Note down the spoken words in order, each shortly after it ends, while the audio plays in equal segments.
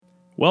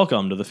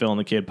Welcome to the Phil and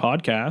the Kid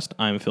podcast.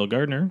 I'm Phil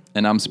Gardner.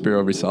 And I'm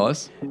Spiro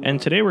Brisalis.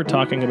 And today we're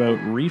talking about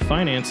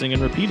refinancing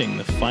and repeating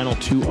the final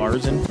two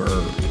R's in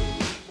Burr.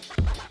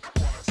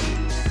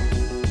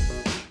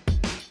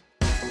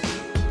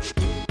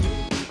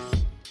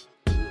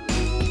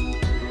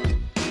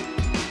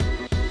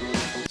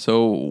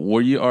 So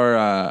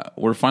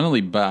we're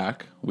finally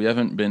back. We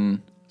haven't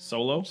been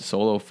solo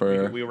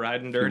for we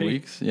riding dirty.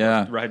 weeks.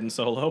 Yeah. Riding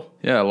solo.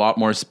 Yeah, a lot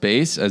more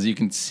space. As you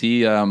can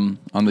see on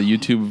the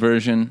YouTube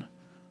version,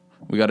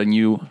 we got a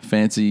new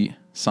fancy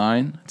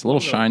sign. It's a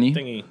little shiny.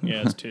 Thingy.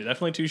 Yeah, it's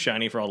definitely too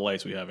shiny for all the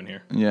lights we have in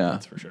here. Yeah.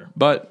 That's for sure.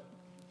 But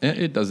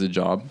it does the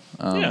job.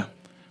 Yeah.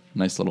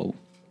 Nice little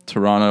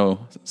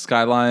Toronto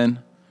skyline.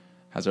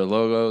 Has our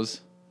logos.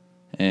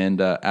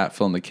 And at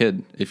Phil and the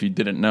Kid, if you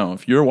didn't know.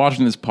 If you're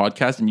watching this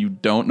podcast and you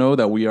don't know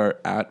that we are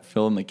at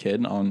Phil and the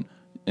Kid on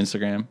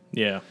Instagram,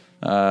 Yeah.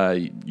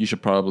 you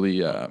should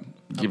probably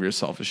give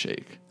yourself a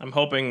shake. I'm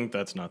hoping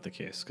that's not the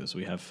case because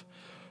we have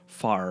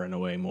far and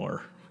away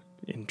more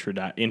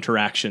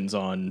interactions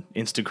on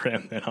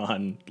Instagram than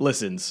on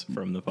listens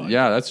from the podcast.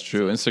 Yeah, that's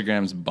true.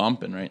 Instagram's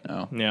bumping right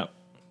now. Yeah.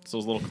 So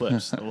those little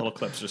clips. The little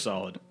clips are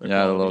solid. They're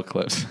Yeah, quality. the little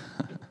clips.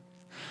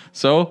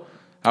 So,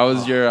 how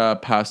was your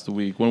past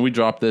week? When we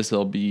drop this,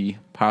 it'll be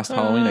past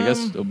Halloween. I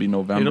guess it'll be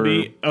November.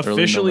 It'll be early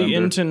officially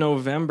November. into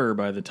November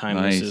by the time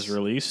Nice. this is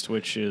released,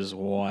 which is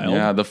wild.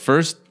 Yeah, the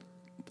first,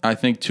 I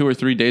think, 2 or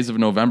 3 days of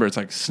November, it's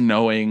like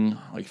snowing,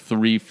 like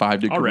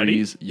 5 degrees.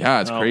 Already? Yeah,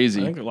 it's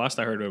crazy. I think the last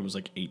I heard it was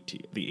like the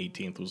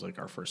 18th was like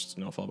our first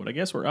snowfall, but I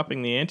guess we're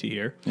upping the ante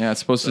here. Yeah, it's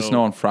supposed to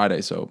snow on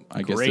Friday, so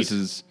I guess Great. this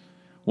is.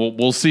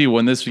 We'll see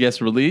when this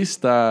gets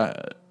released.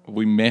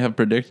 We may have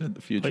predicted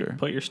the future.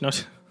 Put your snow.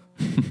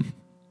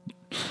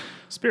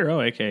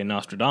 Spiro, aka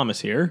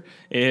Nostradamus, here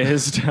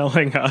is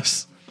telling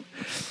us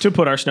to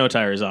put our snow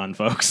tires on,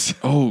 folks.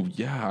 Oh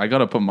yeah, I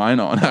gotta put mine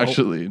on.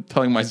 Actually,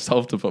 telling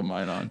myself to put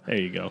mine on. There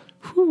you go.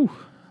 No,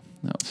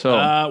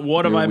 so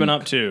What have your I been week.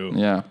 up to?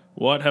 Yeah.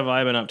 What have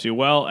I been up to?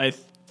 Well,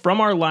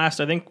 from our last,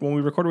 I think when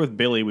we recorded with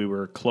Billy, we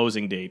were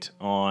closing date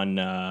on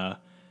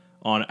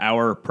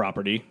our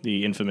property,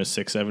 the infamous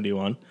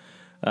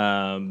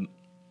 671.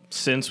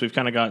 Since we've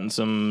kind of gotten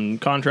some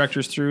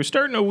contractors through,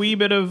 starting a wee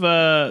bit of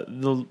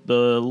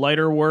the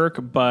lighter work,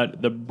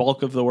 but the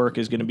bulk of the work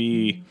is going to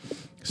be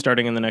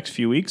starting in the next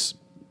few weeks.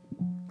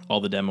 All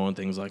the demo and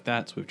things like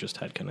that. So we've just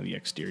had kind of the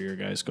exterior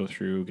guys go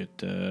through,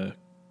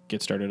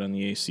 get started on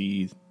the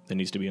AC that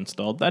needs to be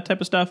installed, that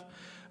type of stuff.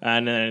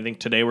 And then I think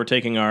today we're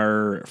taking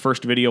our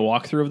first video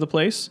walkthrough of the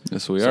place.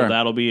 Yes, we So are.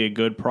 that'll be a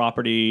good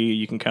property.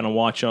 You can kind of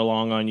watch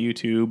along on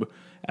YouTube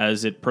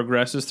as it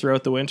progresses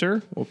throughout the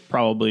winter. We'll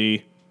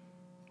probably,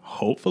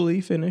 hopefully,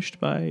 finished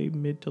by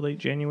mid to late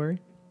January.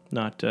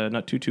 Not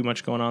too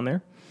much going on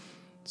there.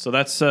 So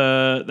that's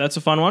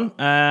a fun one.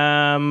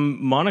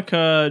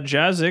 Monica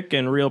Jazik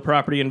and Real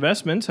Property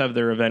Investments have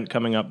their event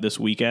coming up this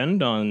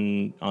weekend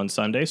on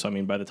Sunday. So I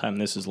mean, by the time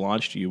this is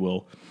launched, you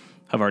will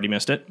have already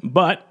missed it.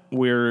 But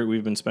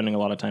we've been spending a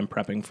lot of time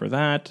prepping for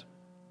that.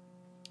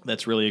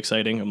 That's really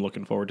exciting. I'm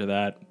looking forward to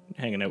that.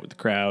 Hanging out with the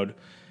crowd,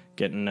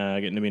 getting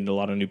to meet a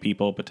lot of new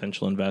people,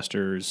 potential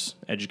investors,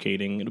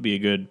 educating. It'll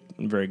be a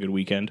very good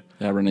weekend.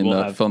 Yeah, running We'll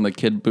the have- Phil and the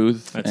Kid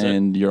booth, That's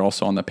and you're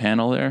also on the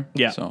panel there.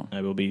 Yeah, So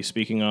I will be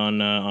speaking on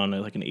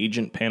like an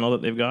agent panel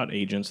that they've got,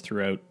 agents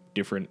throughout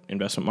different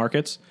investment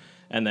markets.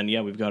 And then,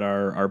 we've got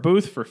our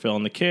booth for Phil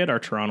and the Kid, our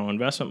Toronto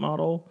investment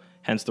model,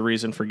 hence the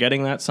reason for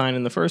getting that sign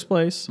in the first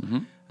place.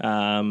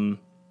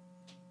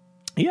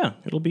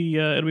 It'll be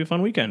a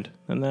fun weekend.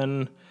 And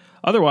then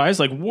otherwise,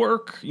 like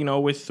work,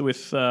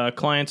 with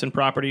clients and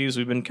properties,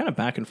 we've been kind of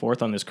back and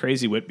forth on this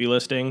crazy Whitby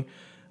listing.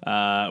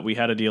 We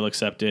had a deal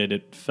accepted,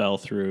 it fell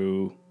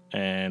through,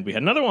 and we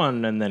had another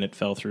one, and then it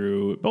fell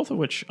through, both of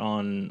which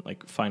on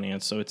like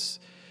finance. So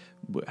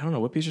I don't know,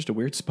 Whitby's just a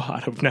weird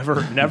spot. I've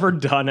never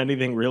done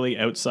anything really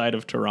outside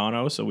of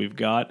Toronto. So we've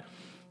got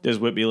this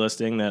Whitby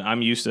listing that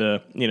I'm used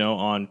to,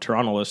 on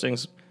Toronto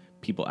listings,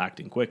 people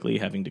acting quickly,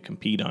 having to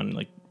compete on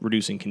like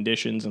reducing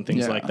conditions and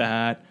things Yeah. like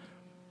that.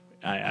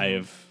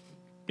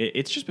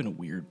 It's just been a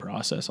weird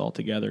process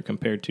altogether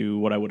compared to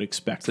what I would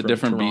expect. it's a from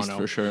different Toronto. beast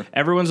for sure.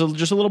 Everyone's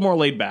just a little more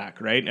laid back,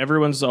 right?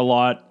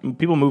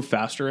 People move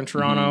faster in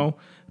Toronto.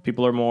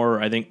 People are more,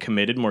 I think,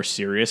 committed, more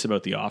serious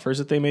about the offers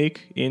that they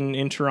make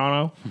in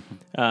Toronto.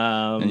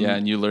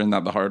 And you learned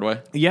that the hard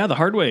way. Yeah, the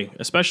hard way,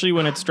 especially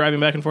when it's driving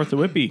back and forth to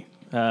Whitby.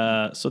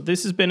 So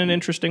this has been an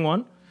interesting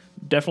one.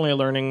 Definitely a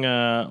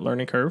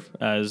learning curve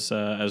as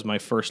my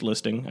first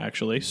listing,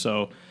 actually.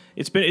 So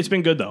it's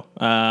been good though.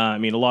 I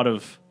mean, a lot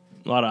of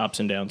ups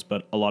and downs,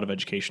 but a lot of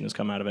education has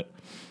come out of it.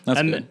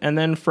 That's good. And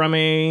then from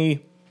a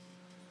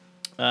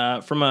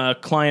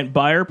client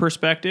buyer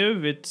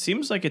perspective, it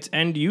seems like it's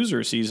end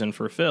user season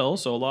for Phil.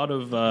 So a lot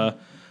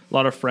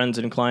of friends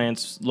and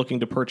clients looking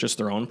to purchase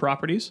their own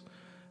properties.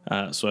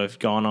 So I've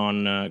gone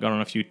on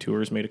a few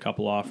tours, made a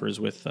couple offers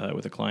with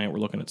a client. We're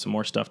looking at some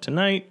more stuff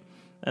tonight.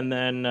 And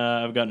then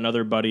I've got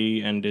another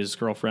buddy and his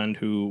girlfriend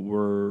who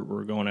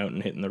we're going out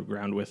and hitting the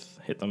ground with,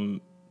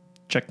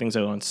 check things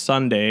out on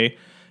Sunday.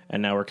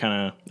 And now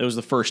it was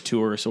the first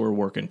tour, so we're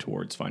working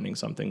towards finding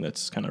something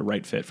that's kind of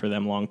right fit for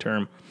them long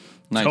term.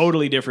 Nice.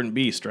 Totally different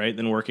beast, right,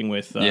 than working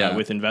with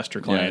investor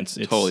clients.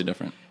 It's totally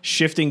different.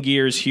 Shifting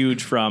gears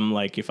huge from,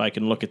 like, if I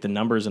can look at the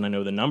numbers and I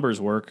know the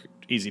numbers work,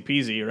 easy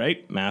peasy,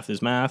 right? Math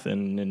is math,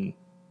 and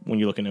when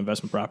you look at an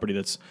investment property,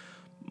 that's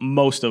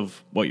most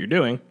of what you're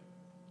doing,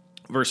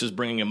 versus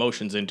bringing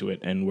emotions into it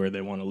and where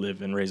they want to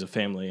live and raise a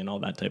family and all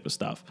that type of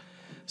stuff.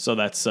 So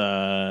that's,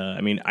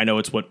 I know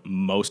it's what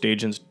most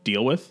agents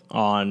deal with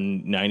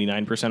on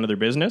 99% of their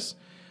business,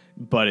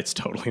 but it's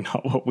totally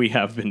not what we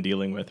have been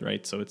dealing with,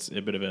 right? So it's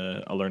a bit of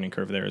a learning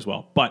curve there as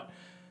well. But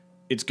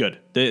it's good.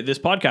 This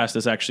podcast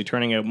is actually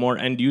turning out more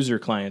end user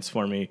clients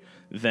for me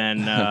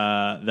than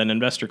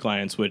investor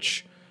clients,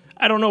 which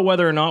I don't know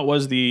whether or not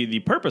was the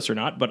purpose or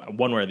not, but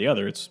one way or the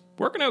other, it's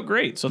working out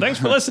great. So thanks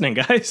for listening,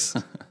 guys.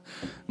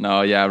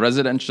 No, yeah,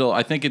 residential.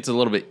 I think it's a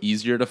little bit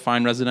easier to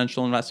find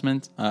residential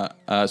investments.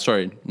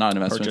 Sorry, not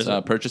investments,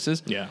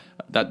 purchases. Yeah,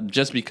 that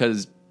just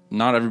because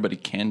not everybody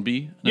can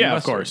be an investor.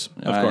 Of course,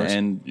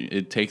 and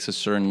it takes a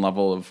certain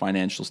level of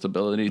financial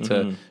stability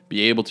to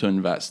be able to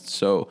invest.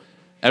 So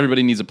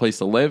everybody needs a place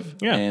to live,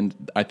 and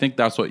I think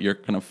that's what you're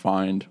going to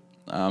find.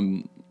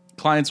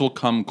 Clients will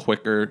come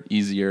quicker,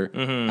 easier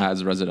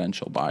as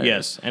residential buyers.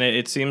 Yes, and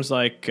it seems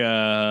like,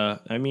 at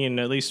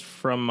least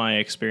from my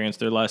experience,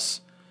 they're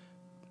less.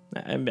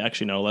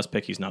 Actually, no, less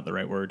picky is not the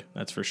right word.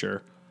 That's for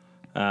sure.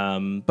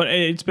 But like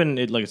I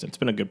said, it's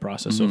been a good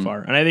process so far.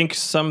 And I think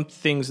some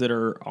things that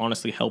are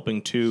honestly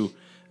helping too,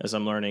 as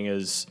I'm learning,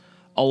 is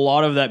a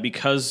lot of that,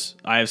 because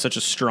I have such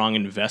a strong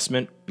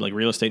investment, like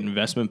real estate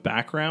investment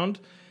background,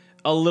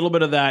 a little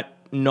bit of that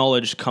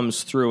knowledge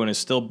comes through and is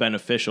still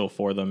beneficial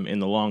for them in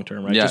the long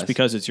term, right? Yes. Just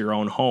because it's your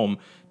own home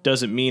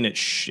doesn't mean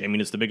it's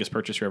the biggest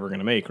purchase you're ever going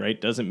to make,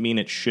 right? Doesn't mean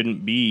it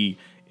shouldn't be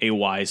a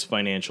wise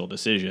financial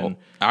decision. Well,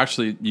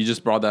 actually, you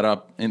just brought that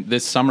up. And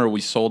this summer, we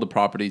sold a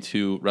property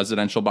to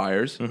residential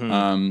buyers.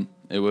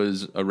 It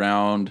was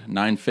around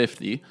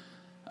 $950,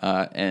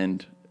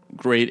 and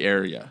great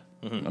area,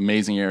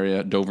 amazing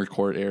area, Dover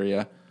Court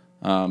area.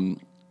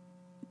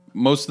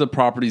 Most of the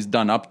properties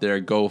done up there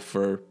go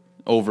for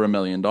over $1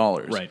 million.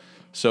 Right.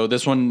 So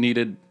this one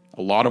needed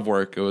a lot of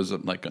work. It was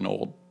like an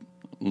old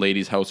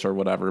lady's house or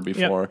whatever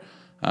before.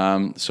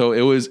 Yep. So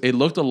it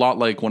looked a lot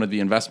like one of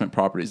the investment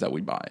properties that we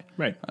buy.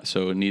 Right.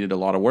 So it needed a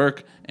lot of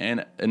work.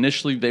 And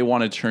initially they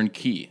wanted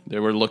turnkey. They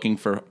were looking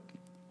for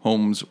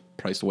homes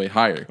priced way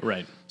higher.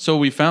 Right. So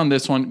we found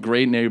this one,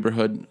 great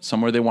neighborhood,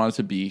 somewhere they wanted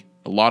to be,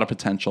 a lot of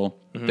potential.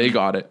 They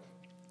got it.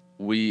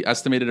 We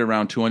estimated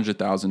around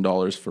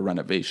 $200,000 for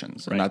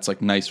renovations. And that's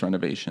like nice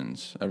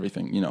renovations,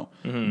 everything,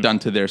 done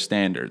to their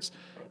standards.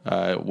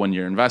 When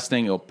you're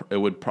investing, it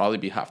would probably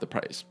be half the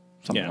price,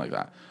 something like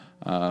that.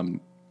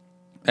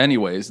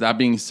 Anyways, that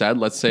being said,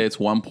 let's say it's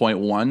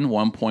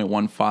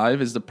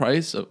 1.15 is the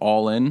price of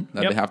all in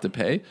that they have to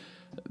pay.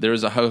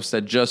 There's a house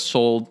that just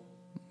sold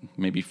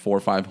maybe 4 or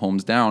 5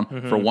 homes down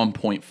for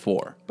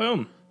 1.4.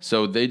 Boom.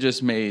 So they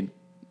just made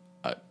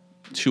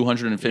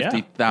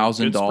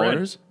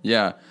 $250,000.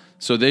 Yeah.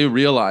 So they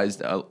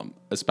realized,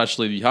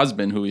 especially the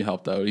husband who we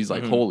helped out, he's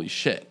like, holy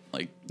shit.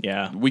 Like,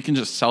 we can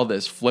just sell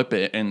this, flip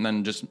it, and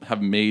then just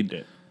have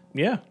made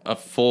a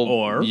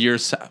full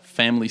year's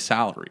family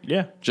salary.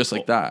 Yeah. Just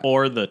like that.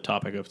 Or the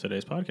topic of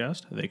today's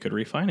podcast, they could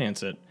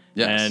refinance it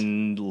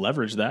and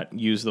leverage that,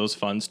 use those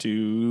funds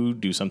to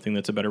do something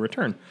that's a better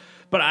return.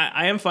 But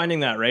I am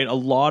finding that, right? A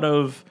lot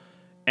of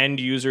end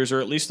users,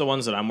 or at least the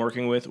ones that I'm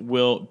working with,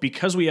 will,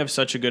 because we have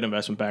such a good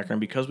investment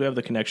background, because we have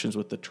the connections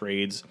with the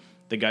trades,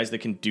 the guys that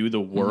can do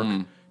the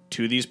work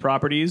to these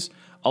properties,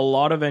 a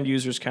lot of end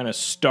users kind of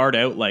start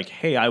out like,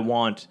 hey, I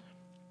want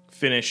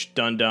finished,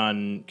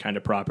 done kind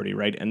of property,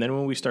 right? And then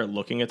when we start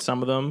looking at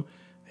some of them,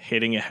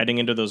 heading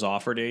into those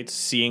offer dates,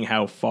 seeing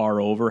how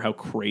far over, how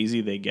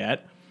crazy they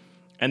get,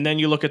 and then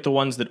you look at the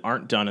ones that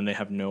aren't done and they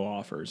have no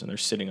offers and they're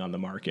sitting on the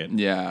market.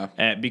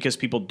 Yeah. Because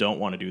people don't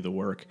want to do the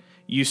work.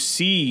 You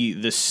see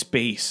the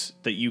space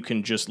that you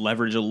can just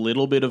leverage a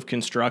little bit of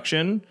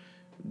construction,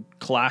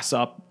 class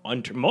up.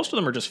 Most of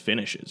them are just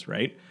finishes,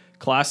 right?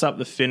 Class up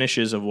the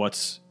finishes of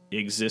what's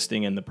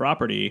existing in the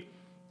property,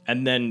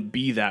 and then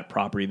be that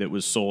property that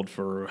was sold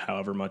for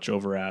however much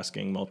over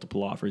asking,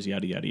 multiple offers,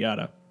 yada, yada,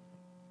 yada.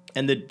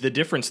 And the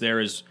difference there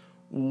is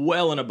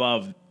well and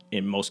above,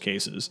 in most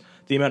cases,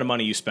 the amount of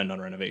money you spend on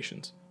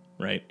renovations,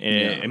 right?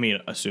 I mean,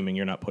 assuming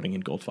you're not putting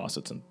in gold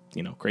faucets and,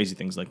 crazy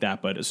things like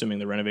that, but assuming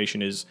the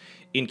renovation is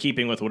in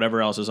keeping with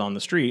whatever else is on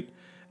the street,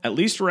 at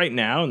least right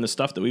now, in the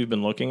stuff that we've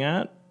been looking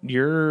at,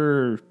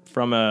 you're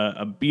from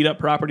a beat-up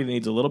property that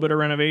needs a little bit of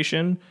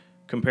renovation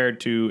compared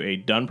to a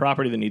done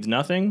property that needs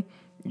nothing,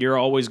 you're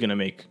always going to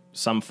make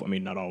some,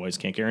 not always,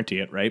 can't guarantee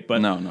it, right?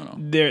 But no.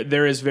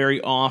 There is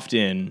very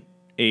often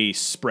a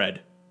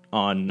spread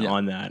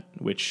on that,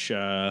 which,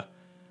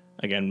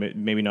 again,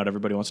 maybe not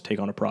everybody wants to take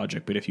on a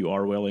project, but if you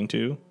are willing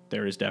to,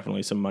 there is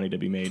definitely some money to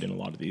be made in a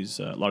lot of these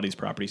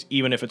properties,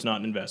 even if it's not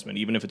an investment,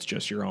 even if it's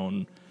just your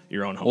own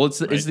home. Well,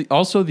 it's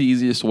also the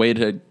easiest way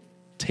to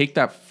take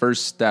that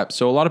first step.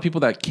 So a lot of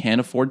people that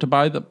can't afford to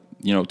buy the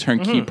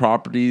turnkey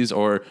properties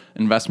or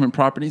investment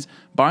properties,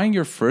 buying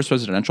your first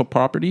residential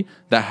property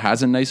that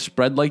has a nice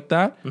spread like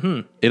that,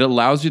 it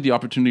allows you the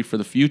opportunity for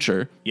the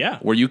future. Yeah.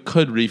 Where you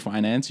could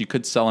refinance, you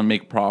could sell and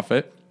make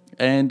profit,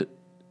 and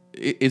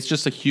it's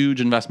just a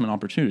huge investment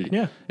opportunity.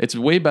 Yeah. It's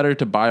way better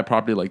to buy a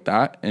property like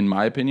that, in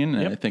my opinion,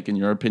 and I think in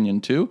your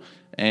opinion too,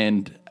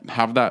 and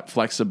have that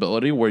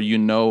flexibility where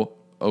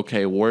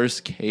okay,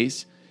 worst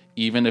case,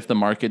 even if the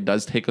market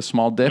does take a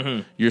small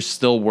dip, you're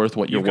still worth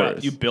what you're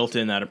worth. You built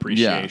in that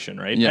appreciation,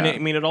 right? Yeah.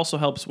 And it also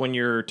helps when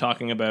you're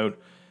talking about,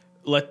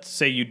 let's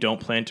say you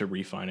don't plan to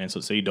refinance.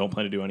 Let's say you don't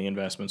plan to do any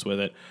investments with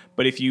it.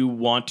 But if you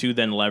want to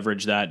then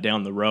leverage that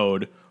down the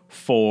road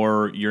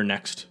for your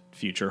next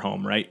future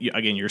home, right?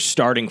 Again, you're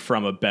starting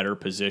from a better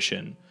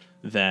position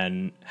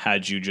than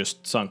had you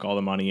just sunk all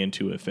the money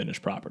into a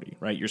finished property,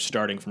 right? You're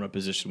starting from a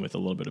position with a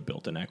little bit of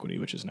built-in equity,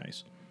 which is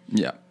nice.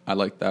 Yeah, I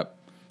like that.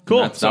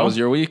 Cool. That was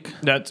your week.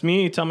 That's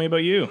me. Tell me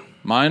about you.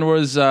 Mine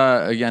was,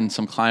 again,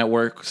 some client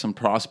work, some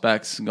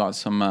prospects, got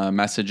some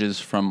messages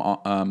from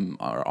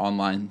our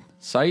online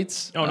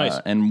sites. Oh, nice.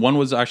 And one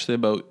was actually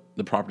about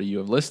the property you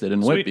have listed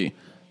in Sweet. Whitby.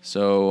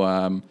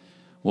 So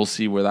we'll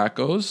see where that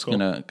goes. Cool.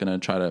 Gonna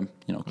try to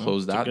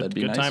close that. That'd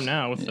be good nice. time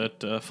now with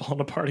that falling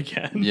apart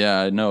again.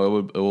 Yeah, no,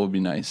 it will be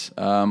nice.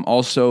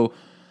 Also,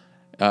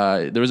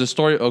 there was a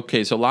story.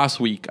 Okay, so last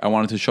week I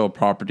wanted to show a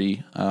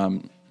property.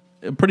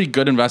 A pretty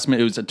good investment.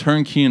 It was a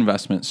turnkey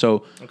investment,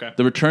 so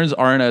the returns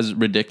aren't as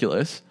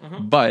ridiculous.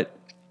 But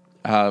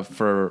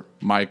for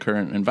my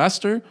current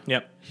investor,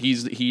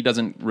 he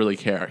doesn't really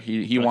care.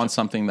 He wants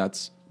something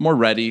that's more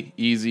ready,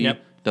 easy,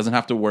 doesn't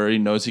have to worry,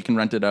 knows he can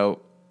rent it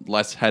out,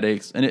 less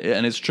headaches, and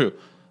it's true,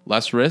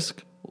 less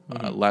risk,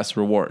 less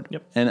reward.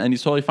 And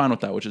he's totally fine with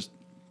that, which is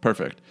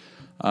perfect.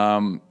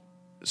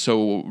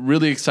 So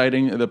really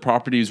exciting. The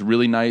property is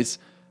really nice.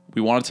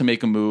 We wanted to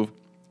make a move.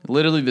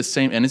 Literally the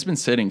same, and it's been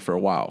sitting for a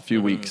while, a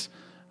few weeks.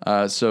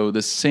 So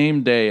the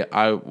same day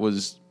I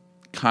was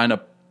kind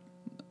of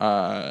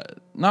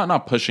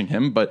not pushing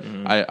him, but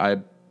I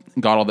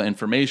got all the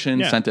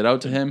information, sent it out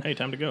to him. Hey,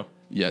 time to go.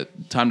 Yeah,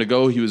 time to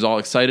go. He was all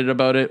excited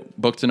about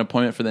it, booked an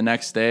appointment for the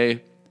next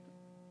day.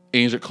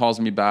 Agent calls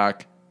me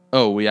back.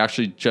 Oh, we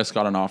actually just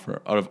got an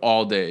offer out of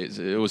all days.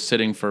 It was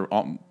sitting for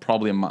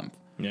probably a month.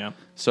 Yeah.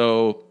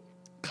 So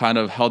kind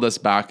of held us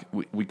back.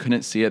 We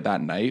couldn't see it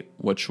that night,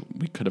 which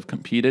we could have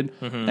competed.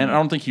 And I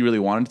don't think he really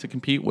wanted to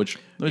compete, which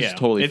is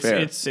totally fair.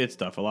 It's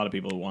tough. A lot of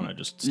people want to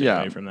just stay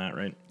away from that,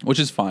 right? Which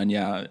is fine.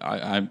 Yeah,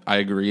 I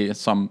agree. At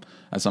some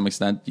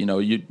extent,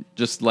 you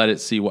just let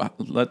see what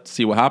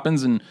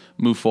happens and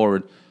move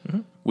forward.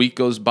 Week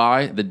goes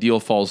by, the deal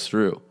falls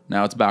through.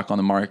 Now it's back on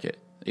the market.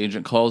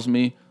 Agent calls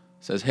me,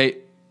 says, "Hey,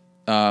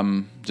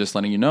 just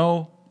letting you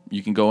know,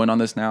 you can go in on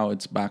this now.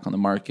 It's back on the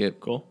market."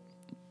 Cool.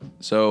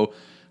 So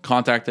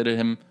contacted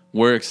him.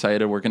 We're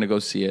excited. We're going to go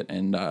see it,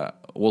 and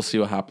we'll see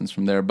what happens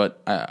from there.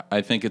 But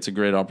I think it's a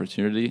great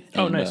opportunity.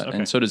 And, nice. Okay.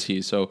 And so does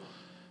he. So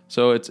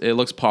it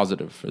looks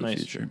positive for the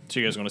future. So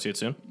you guys want to see it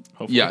soon?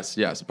 Hopefully.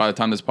 Yes. By the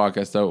time this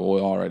podcast is out,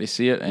 we'll already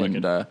see it. And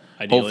ideally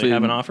hopefully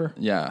have an offer?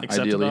 Yeah,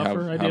 Accepted ideally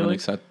offer, have an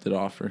accepted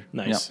offer.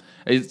 Nice.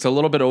 Yeah. It's a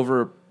little bit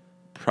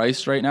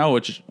overpriced right now,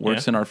 which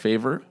works in our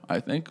favor, I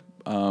think.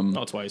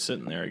 That's why he's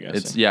sitting there, I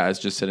guess. It's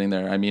just sitting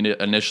there. I mean,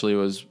 it initially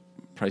was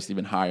priced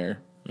even higher.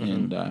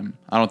 And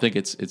I don't think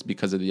it's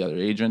because of the other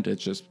agent.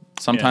 It's just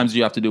sometimes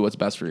you have to do what's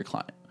best for your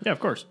client. Yeah, of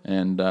course.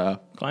 And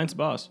client's the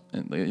boss.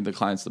 And the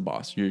client's the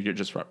boss. You're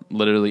just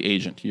literally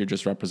agent. You're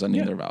just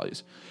representing their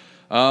values.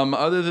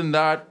 Other than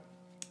that,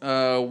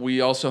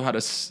 we also had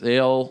a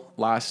sale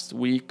last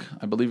week.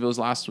 I believe it was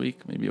last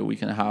week, maybe a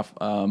week and a half.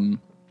 Had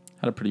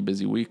a pretty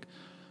busy week.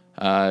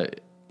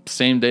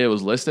 Same day it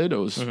was listed. It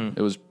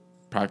was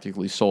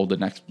practically sold the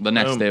next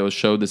day. It was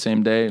showed the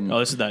same day. And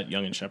this is that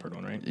Young and Shepherd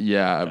one, right?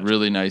 Yeah, gotcha.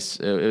 Really nice.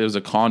 It was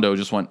a condo.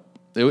 Just went.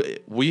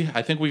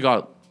 I think we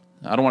got.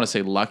 I don't want to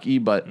say lucky,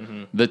 but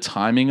the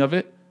timing of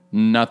it.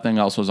 Nothing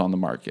else was on the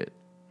market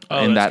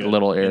in that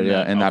little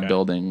area, in that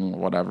building,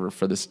 whatever.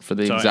 For the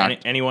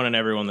exact anyone and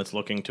everyone that's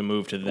looking to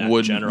move to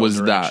that general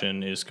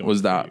direction is going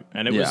to that.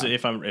 And it was,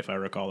 if I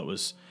recall, it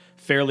was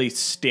fairly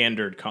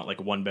standard, like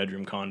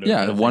 1-bedroom condo.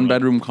 Yeah,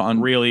 1-bedroom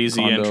condo. Real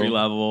easy entry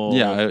level.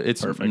 Yeah,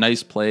 it's perfect. A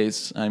nice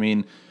place. I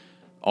mean,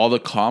 all the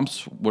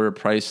comps were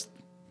priced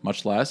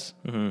much less.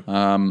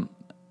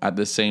 At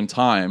the same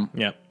time,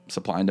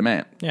 supply and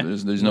demand. Yeah.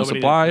 There's no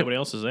supply. Nobody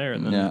else is there.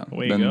 And then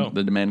away you go.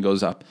 The demand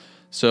goes up.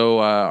 So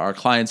our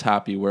client's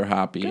happy. We're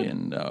happy. Good.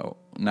 And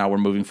now we're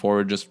moving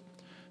forward, just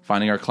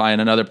finding our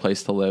client another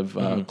place to live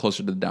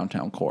closer to the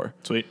downtown core.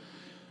 Sweet.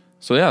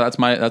 So yeah, that's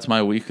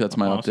my week. That's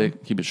my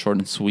update. Keep it short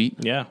and sweet.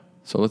 Yeah.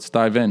 So let's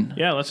dive in.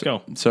 Yeah, let's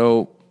go.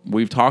 So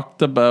we've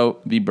talked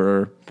about the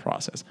BRRRR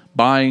process: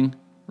 buying,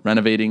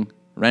 renovating,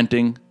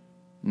 renting.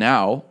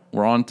 Now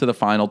we're on to the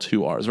final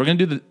 2 R's. We're going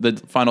to do the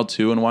final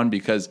 2 in one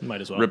because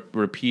might as well.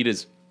 Repeat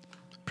is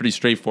pretty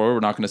straightforward. We're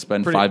not going to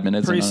spend 5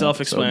 minutes. Pretty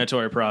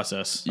self-explanatory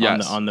process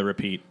on the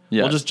repeat.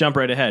 Yes. We'll just jump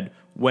right ahead.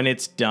 When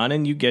it's done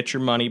and you get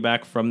your money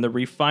back from the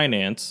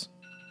refinance,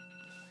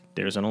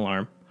 there's an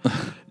alarm.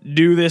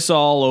 do this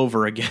all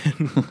over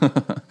again.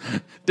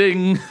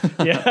 Ding.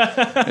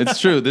 Yeah. It's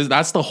true.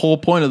 That's the whole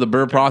point of the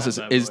BRRRR process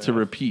that is way to off.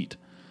 repeat.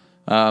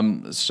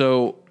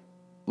 So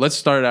let's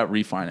start at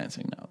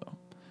refinancing now, though.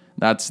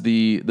 That's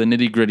the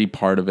nitty gritty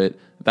part of it.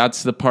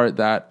 That's the part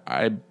that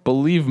I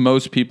believe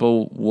most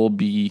people will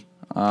be.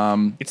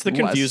 It's the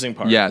confusing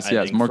part. Yes,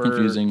 I think, more for-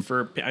 confusing.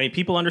 I mean,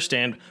 people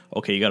understand,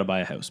 okay, you got to buy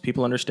a house.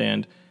 People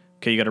understand,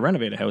 okay, you got to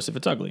renovate a house if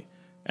it's ugly.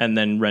 And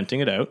then renting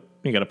it out,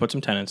 you got to put some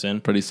tenants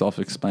in. Pretty The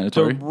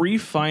self-explanatory.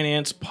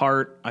 refinance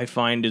part, I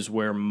find, is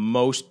where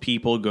most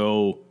people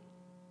go,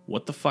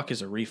 what the fuck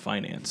is a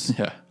refinance?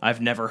 Yeah.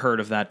 I've never heard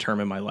of that term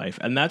in my life.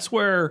 And that's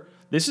where,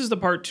 this is the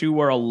part too,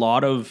 where a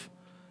lot of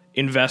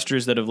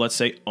investors that have, let's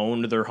say,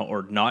 owned their home,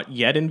 or not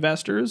yet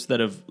investors that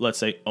have, let's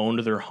say, owned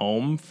their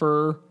home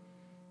for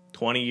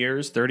 20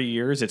 years, 30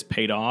 years, it's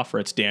paid off, or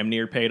it's damn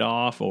near paid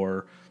off,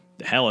 or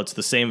hell, it's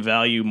the same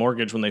value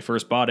mortgage when they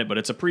first bought it, but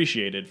it's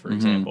appreciated, for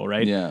example,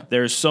 right? Yeah.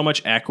 There's so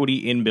much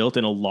equity inbuilt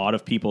in a lot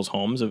of people's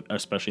homes,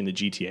 especially in the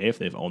GTA, if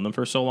they've owned them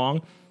for so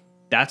long.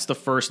 That's the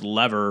first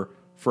lever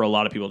for a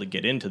lot of people to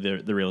get into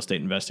the real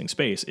estate investing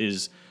space,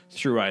 is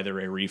through either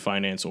a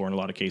refinance or, in a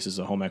lot of cases,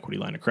 a home equity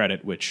line of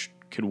credit, which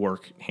could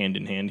work hand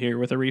in hand here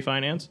with a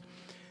refinance.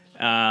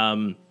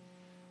 And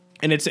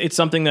it's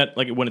something that,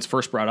 like, when it's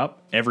first brought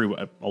up,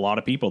 a lot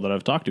of people that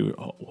I've talked to,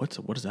 oh,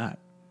 what is that?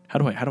 How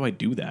do I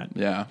do that?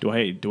 Yeah. Do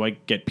I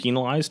get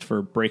penalized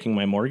for breaking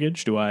my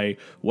mortgage?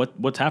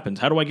 What happens?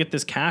 How do I get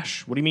this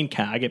cash? What do you mean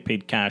I get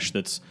paid cash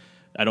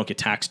I don't get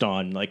taxed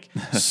on? Like,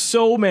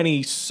 so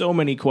many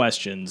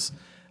questions.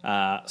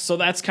 So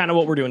that's kind of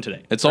what we're doing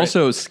today. It's right?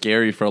 also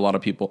scary for a lot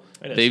of people.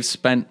 It is. They've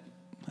spent,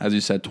 as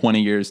you said,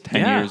 20 years,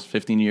 10 Yeah. years,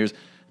 15 years,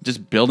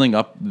 just building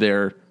up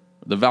the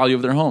value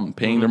of their home,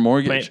 paying their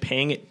mortgage.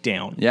 Paying it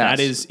down.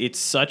 Yes. It's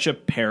such a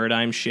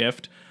paradigm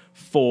shift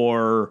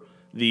for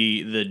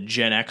the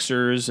Gen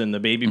Xers and the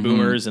baby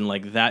boomers and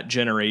like that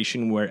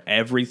generation, where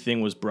everything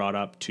was brought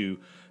up to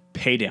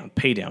pay down,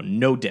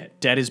 no debt.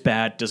 Debt is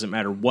bad. Doesn't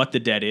matter what the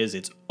debt is.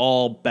 It's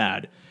all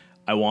bad.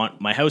 I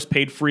want my house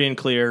paid free and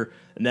clear,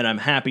 and then I'm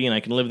happy and I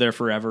can live there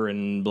forever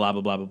and blah,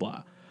 blah, blah, blah,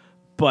 blah.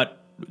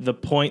 But the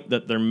point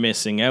that they're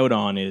missing out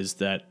on is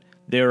that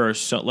there are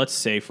let's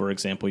say, for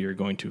example, you're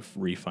going to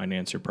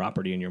refinance your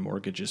property and your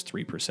mortgage is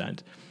 3%.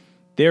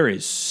 There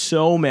is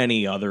so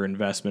many other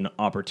investment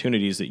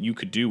opportunities that you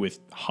could do with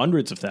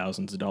hundreds of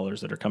thousands of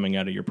dollars that are coming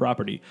out of your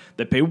property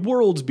that pay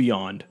worlds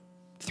beyond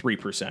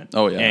 3%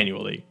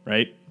 annually,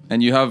 right?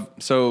 And you have,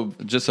 so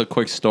just a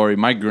quick story.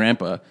 My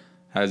grandpa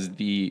has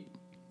the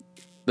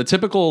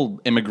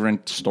typical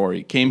immigrant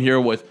story. Came here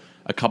with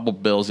a couple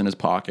bills in his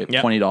pocket,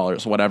 Yep.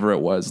 $20, whatever it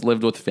was.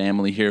 Lived with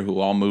family here who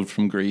all moved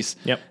from Greece.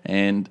 Yep.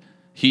 And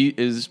he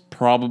is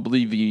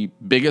probably the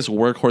biggest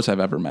workhorse I've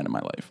ever met in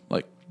my life.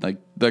 Like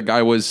the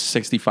guy was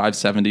 65,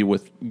 70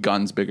 with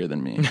guns bigger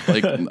than me.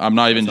 Like, I'm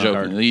not even joking.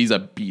 hard. He's a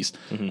beast.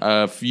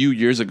 A few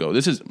years ago,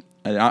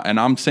 and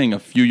I'm saying a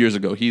few years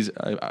ago, he's,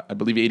 I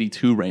believe,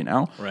 82 right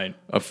now. Right.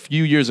 A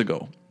few years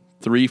ago,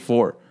 3,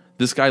 4,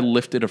 this guy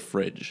lifted a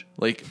fridge.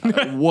 Like,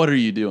 what are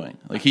you doing?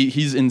 Like,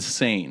 he's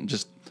insane.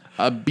 Just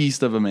a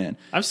beast of a man.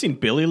 I've seen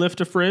Billy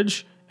lift a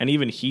fridge, and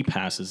even he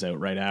passes out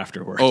right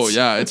afterwards. Oh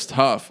yeah, it's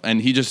tough.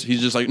 And he's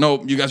just like,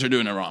 no, you guys are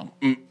doing it wrong,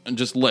 and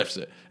just lifts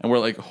it. And we're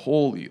like,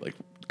 holy, like,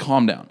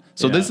 calm down.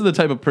 So Yeah. this is the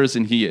type of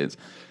person he is.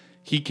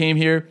 He came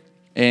here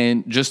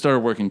and just started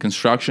working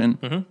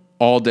construction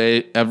all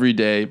day, every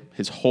day,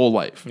 his whole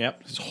life.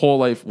 Yep. His whole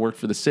life worked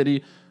for the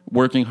city,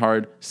 working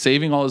hard,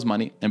 saving all his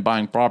money, and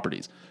buying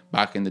properties.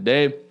 Back in the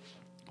day,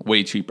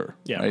 way cheaper.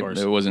 Yeah, of right? course.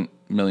 It wasn't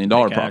 $1 million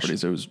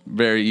properties. It was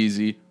very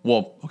easy.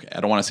 Well, okay, I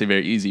don't want to say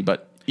very easy,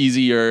 but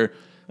easier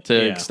to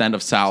Yeah. extent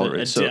of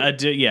salary. It's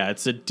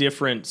a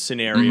different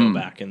scenario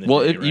back in the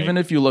Well, day, right? even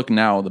if you look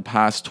now, the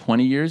past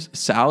 20 years,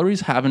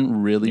 salaries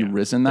haven't really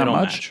risen that they don't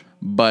much, match.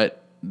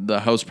 but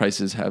the house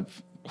prices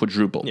have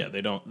quadrupled. Yeah,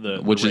 they don't.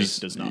 The which rate is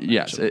does not match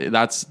yes, at all.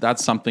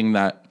 that's something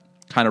that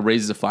kind of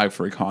raises a flag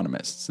for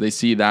economists. They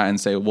see that and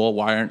say, well,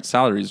 why aren't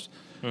salaries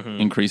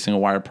increasing,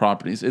 or why are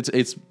properties?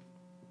 It's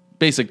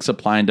basic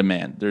supply and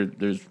demand.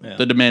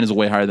 The demand is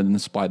way higher than the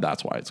supply.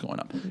 That's why it's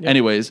going up.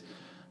 Anyways,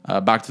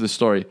 back to the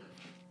story.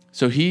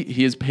 So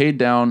he has paid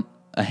down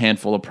a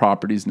handful of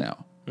properties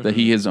now that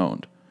he has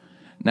owned.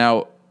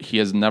 Now, he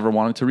has never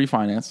wanted to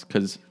refinance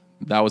because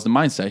that was the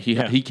mindset.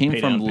 He came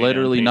Pay from down, pay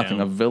literally down, pay nothing,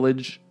 down. a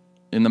village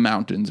in the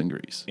mountains in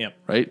Greece. Yep.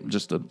 Right?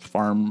 Just a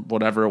farm,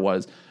 whatever it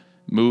was.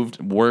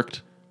 Moved,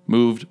 worked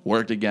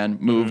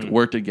again,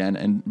 worked again,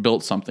 and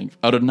built something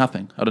out of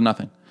nothing.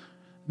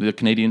 The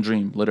Canadian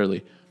dream,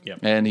 literally. Yep.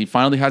 And he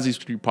finally has these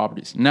 3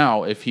 properties.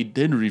 Now, if he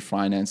did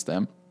refinance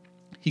them,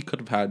 he could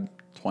have had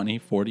 20,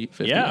 40,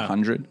 50, Yeah.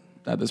 100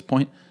 at this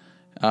point.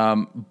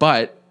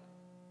 But,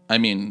 I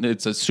mean,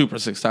 it's a super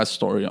success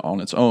story on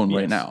its own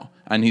right now.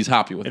 And he's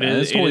happy with it. And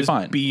it's totally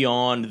fine.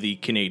 Beyond the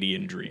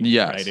Canadian dream.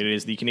 Yes. Right? It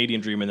is the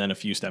Canadian dream and then a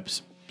few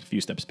steps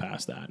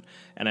past that.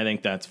 And I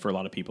think that's, for a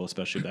lot of people,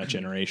 especially that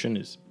generation,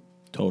 is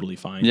totally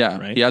fine. Yeah.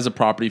 Right? He has a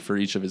property for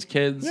each of his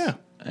kids. Yeah.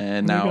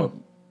 And There you now go.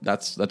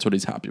 that's what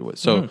he's happy with.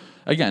 So,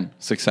 again,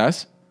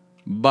 success.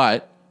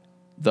 But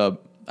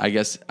I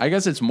guess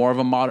it's more of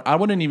a modern. I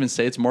wouldn't even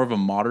say it's more of a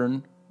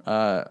modern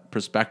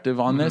perspective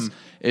on this.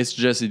 It's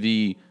just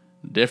the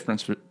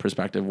different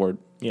perspective where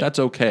that's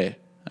okay.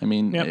 I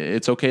mean,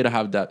 it's okay to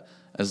have debt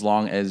as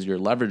long as you're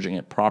leveraging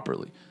it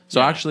properly.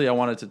 So actually, I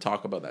wanted to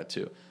talk about that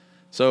too.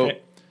 So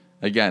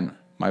again,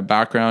 my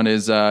background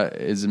is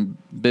in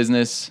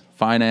business,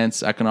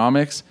 finance,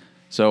 economics.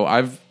 So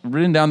I've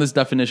written down this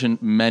definition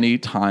many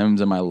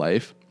times in my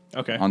life.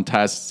 Okay. On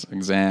tests,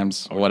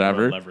 exams,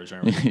 whatever. Leverage,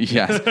 aren't we?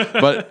 Yes,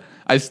 but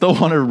I still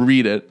want to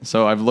read it.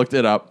 So I've looked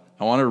it up.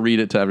 I want to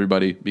read it to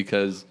everybody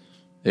because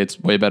it's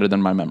way better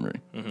than my memory.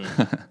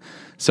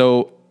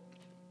 So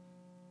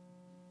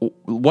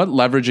what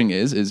leveraging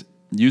is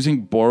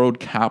using borrowed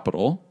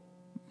capital,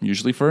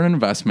 usually for an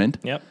investment,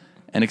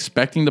 and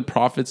expecting the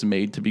profits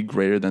made to be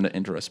greater than the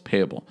interest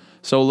payable.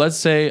 So let's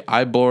say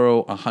I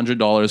borrow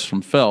 $100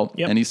 from Phil,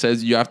 and he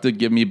says you have to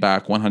give me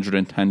back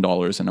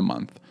 $110 in a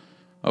month.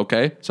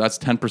 Okay, so that's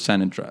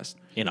 10% interest.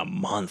 In a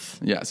month.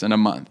 Yes, in a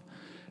month.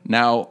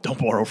 Now, don't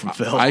borrow from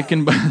Phil. I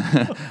can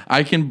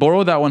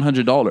borrow that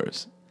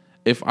 $100.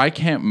 If I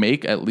can't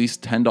make at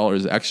least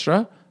 $10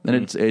 extra, then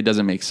it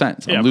doesn't make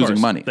sense. I'm losing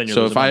money.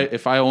 So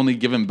if I only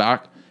give him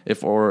back,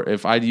 if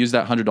I use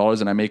that $100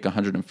 and I make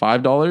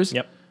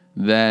 $105,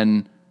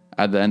 then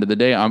at the end of the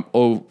day, I'm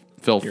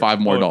Phil $5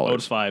 more. Owed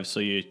 $5, so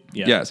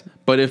yes.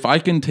 But if I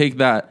can take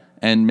that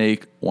and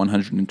make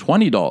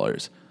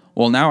 $120.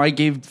 Well, now I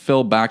gave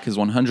Phil back his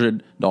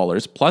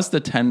 $100 plus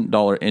the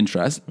 $10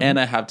 interest, and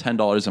I have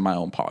 $10 in my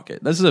own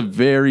pocket. This is a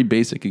very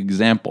basic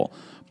example,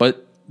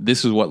 but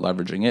this is what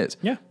leveraging is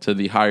to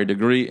the higher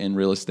degree in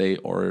real estate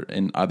or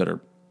in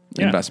other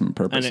investment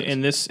purposes.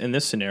 And in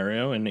this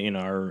scenario, and in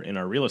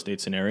our real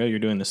estate scenario, you're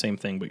doing the same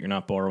thing, but you're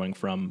not borrowing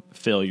from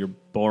Phil. You're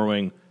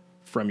borrowing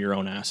from your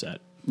own asset,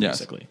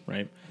 basically,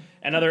 right?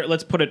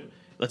 Let's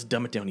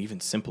dumb it down even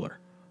simpler.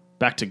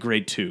 Back to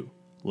grade 2,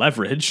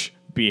 leverage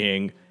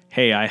being,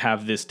 hey, I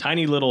have this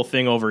tiny little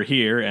thing over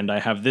here, and I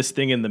have this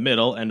thing in the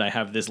middle, and I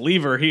have this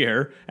lever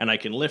here, and I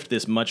can lift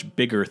this much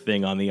bigger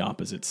thing on the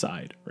opposite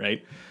side,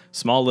 right?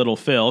 Small little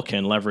Phil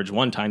can leverage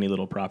one tiny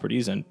little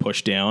properties and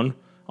push down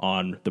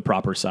on the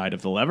proper side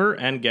of the lever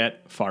and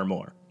get far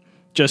more.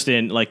 Just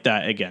in like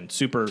that, again,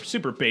 super,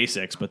 super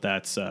basics, but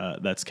that's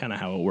kind of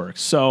how it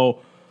works.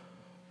 So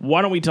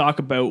why don't we talk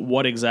about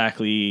what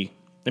exactly...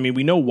 I mean,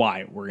 we know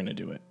why we're going to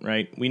do it,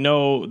 right? We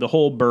know the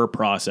whole BRRRR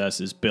process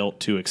is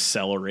built to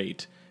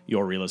accelerate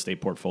your real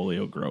estate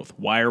portfolio growth.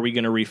 Why are we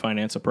going to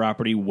refinance a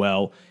property?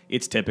 Well,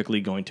 it's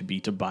typically going to be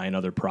to buy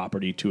another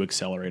property to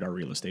accelerate our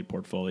real estate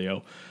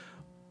portfolio,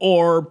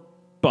 or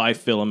buy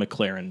Phil and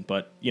McLaren,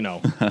 but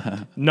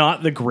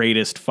not the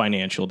greatest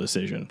financial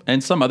decision.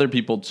 And some other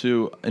people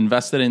too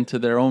invested into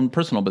their own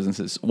personal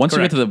businesses. Once you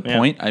get to the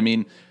point, I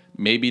mean,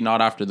 maybe not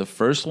after the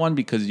first one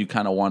because you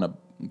kind of want to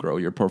grow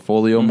your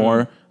portfolio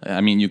more. I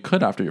mean, you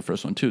could after your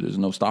first one too. There's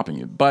no stopping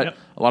you. But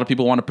a lot of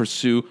people want to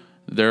pursue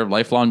their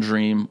lifelong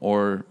dream,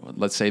 or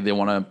let's say they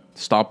want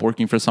to stop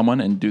working for someone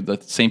and do the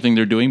same thing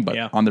they're doing, but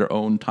on their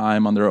own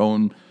time, on their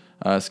own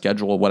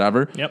schedule,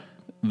 whatever.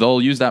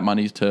 They'll use that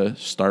money to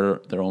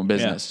start their own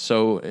business.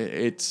 So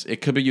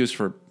it could be used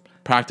for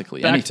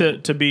practically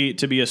anything. To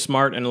be a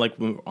smart, and like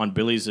on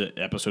Billy's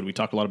episode, we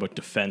talked a lot about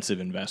defensive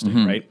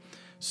investing, right?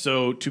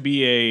 So to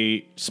be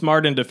a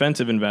smart and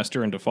defensive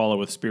investor, and to follow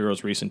with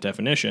Spiro's recent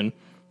definition,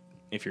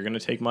 if you're going to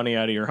take money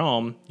out of your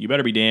home, you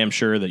better be damn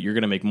sure that you're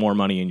going to make more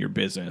money in your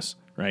business,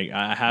 right?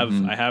 I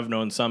have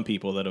known some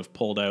people that have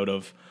pulled out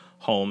of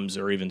homes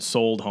or even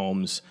sold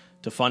homes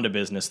to fund a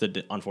business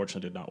that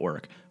unfortunately did not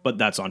work. But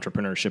that's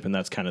entrepreneurship, and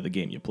that's kind of the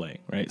game you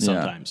play, right?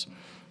 Sometimes.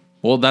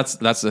 Well, that's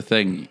the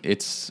thing.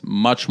 It's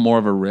much more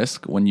of a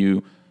risk when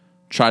you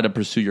try to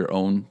pursue your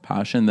own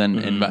passion than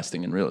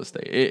investing in real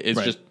estate.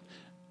 It's just...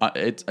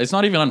 It's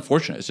not even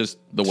unfortunate. It's just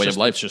the way of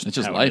life. It's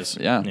just life.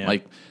 Yeah.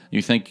 Like,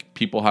 you think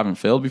people haven't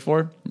failed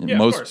before? Yeah,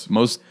 most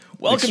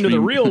welcome to the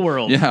real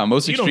world.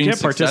 Most you extreme don't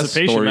get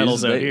participation stories,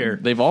 medals out here.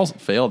 They've all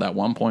failed at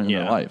one point in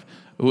their life.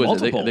 Who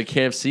is it? The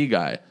KFC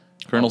guy,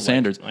 Colonel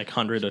Sanders. Like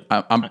 100.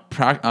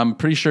 I'm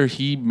pretty sure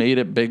he made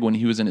it big when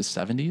he was in his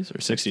 70s or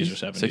 60s or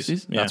 70s.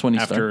 60s? Yeah. That's when he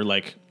started.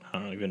 After I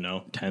don't even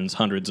know, tens,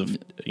 hundreds of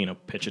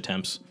pitch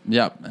attempts.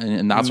 Yeah,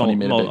 and that's when he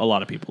made it big. A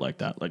lot of people like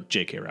that, like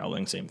J.K.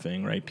 Rowling, same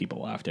thing, right?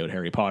 People laughed out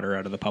Harry Potter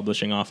out of the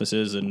publishing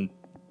offices, and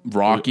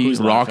Rocky's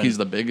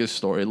the biggest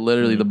story,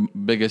 literally the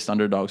biggest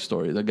underdog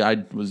story. The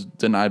guy was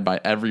denied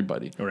by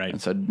everybody, right?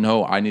 And said,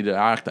 "No, I need to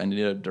act. I need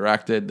to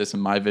direct it. This is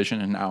my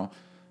vision." And now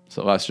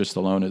Sylvester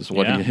Stallone is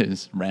what he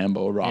is: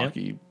 Rambo,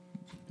 Rocky,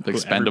 the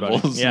Expendables.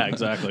 Everybody. Yeah,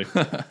 exactly.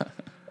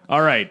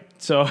 All right,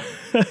 so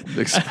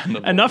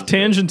enough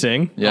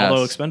tangenting,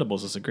 although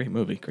Expendables is a great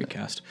movie, great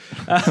cast.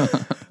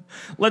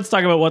 Let's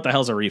talk about what the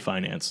hell's a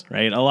refinance,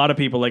 right? A lot of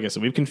people, like I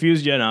said, we've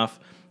confused you enough.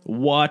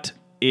 What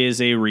is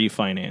a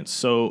refinance?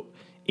 So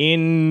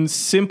in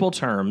simple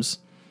terms,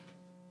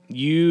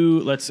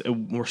 let's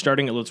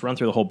run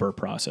through the whole BRRRR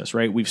process,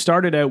 right?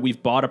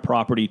 We've bought a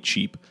property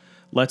cheap.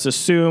 Let's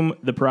assume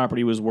the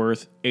property was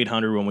worth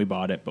 $800 when we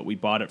bought it, but we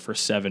bought it for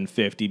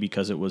 $750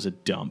 because it was a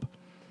dump.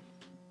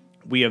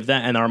 We have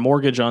that, and our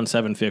mortgage on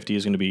 750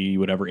 is going to be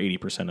whatever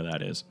 80% of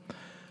that is.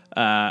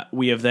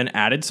 We have then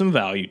added some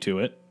value to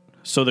it.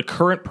 So the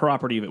current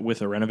property with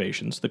the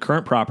renovations, the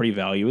current property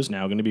value is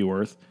now going to be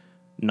worth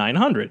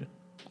 900.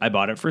 I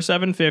bought it for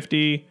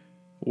 750,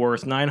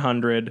 worth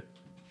 900.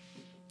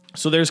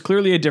 So there's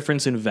clearly a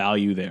difference in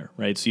value there,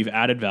 right? So you've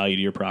added value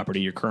to your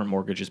property. Your current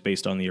mortgage is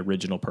based on the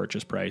original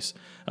purchase price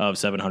of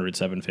 700,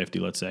 750,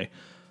 let's say.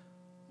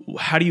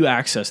 How do you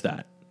access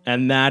that?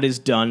 And that is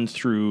done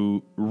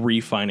through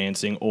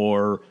refinancing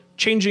or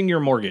changing your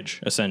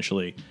mortgage,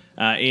 essentially.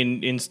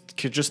 In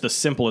just the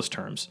simplest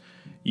terms,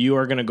 you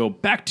are going to go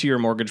back to your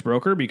mortgage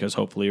broker, because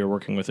hopefully you're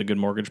working with a good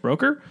mortgage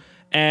broker,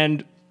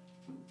 and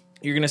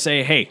you're going to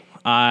say, hey,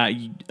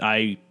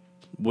 I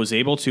was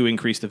able to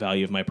increase the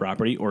value of my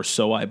property, or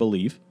so I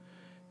believe.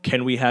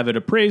 Can we have it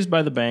appraised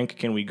by the bank?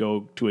 Can we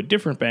go to a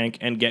different bank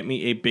and get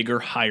me a bigger,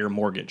 higher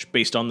mortgage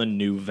based on the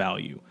new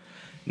value?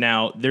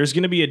 Now, there's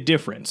going to be a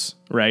difference,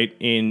 right,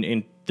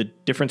 in the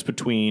difference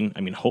between,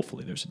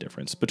 hopefully there's a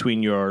difference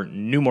between your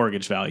new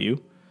mortgage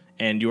value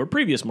and your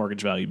previous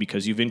mortgage value,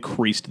 because you've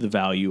increased the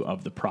value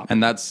of the property.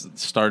 And that's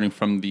starting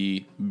from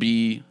the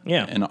B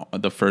and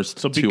the first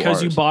so two because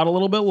Rs. you bought a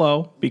little bit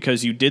low,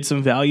 because you did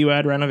some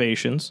value-add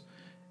renovations,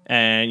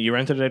 and you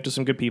rented it out to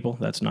some good people,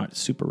 that's not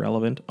super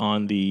relevant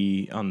on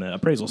the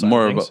appraisal side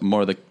of things.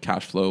 More the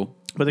cash flow.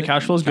 But the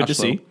cash flow is good to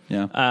see.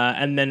 Yeah.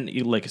 And then,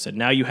 like I said,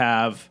 now you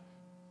have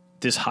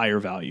this higher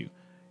value.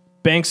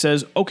 Bank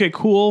says, okay,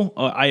 cool.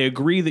 I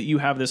agree that you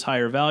have this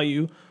higher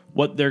value.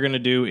 What they're going to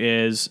do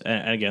is,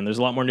 and again, there's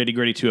a lot more nitty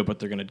gritty to it, but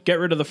they're going to get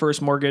rid of the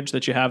first mortgage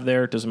that you have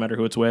there. It doesn't matter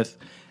who it's with.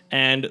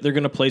 And they're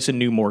going to place a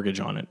new mortgage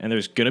on it. And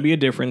there's going to be a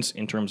difference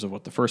in terms of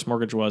what the first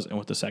mortgage was and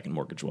what the second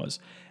mortgage was.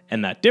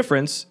 And that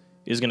difference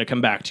is going to come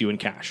back to you in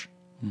cash,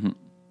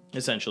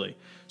 essentially.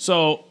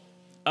 So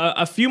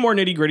a few more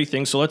nitty gritty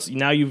things. So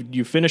now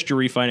you've finished your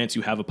refinance.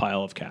 You have a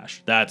pile of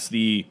cash. That's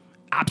the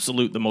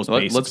most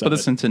basic. Let's put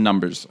this into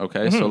numbers,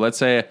 okay? So let's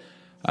say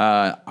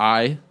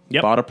I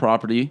bought a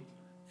property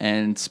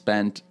and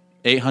spent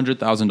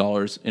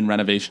 $800,000 in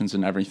renovations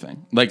and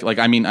everything.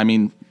 I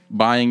mean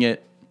buying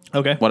it,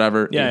 okay,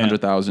 whatever,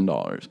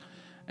 $800,000,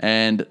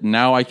 and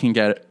now I can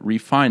get it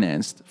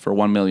refinanced for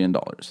 $1 million.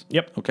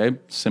 Yep. Okay,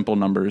 simple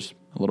numbers,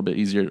 a little bit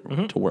easier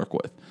to work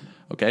with.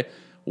 Okay,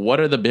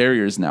 what are the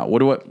barriers now?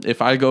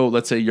 If I go?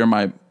 Let's say you're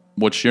my,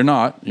 which you're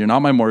not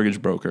my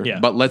mortgage broker. Yeah.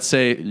 But let's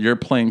say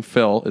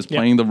Phil is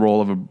playing the role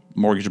of a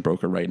mortgage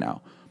broker right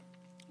now.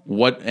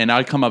 And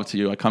I come up to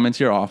you, I come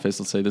into your office,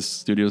 let's say this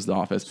studio is the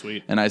office.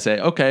 Sweet. And I say,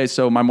 okay,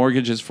 so my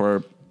mortgage is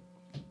for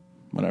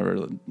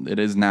whatever it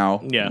is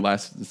now. Yeah.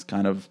 Less, it's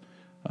kind of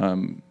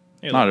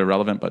not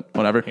irrelevant, but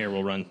whatever. Here,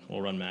 we'll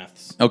run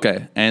maths.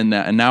 Okay. And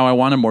now I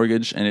want a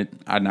mortgage, and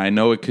I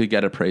know it could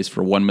get appraised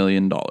for $1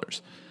 million.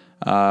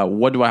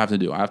 What do I have to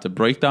do? I have to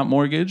break that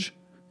mortgage,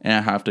 and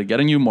I have to get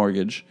a new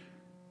mortgage,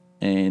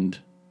 and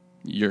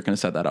you're going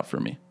to set that up for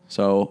me.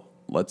 So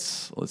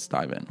let's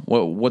dive in.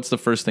 What's the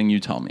first thing you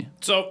tell me?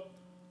 So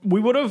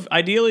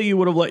ideally you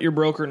would have let your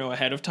broker know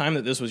ahead of time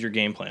that this was your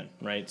game plan,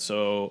 right?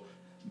 So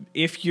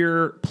if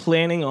you're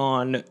planning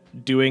on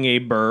doing a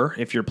BRRRR,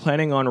 if you're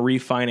planning on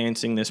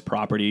refinancing this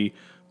property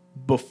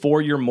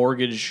before your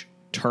mortgage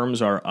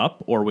terms are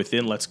up, or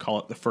within, let's call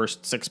it the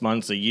first 6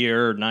 months, a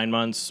year, 9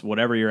 months,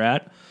 whatever you're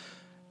at,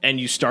 and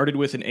you started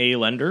with an A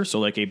lender, so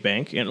like a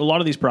bank, and a lot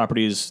of these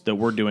properties that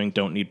we're doing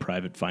don't need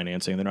private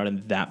financing. They're not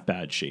in that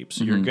bad shape.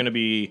 So you're going to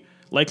be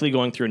likely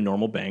going through a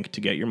normal bank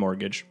to get your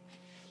mortgage.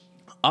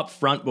 Up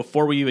front,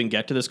 before we even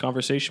get to this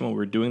conversation, when we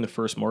were doing the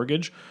first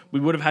mortgage, we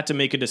would have had to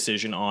make a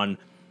decision on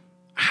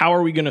how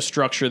are we going to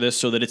structure this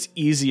so that it's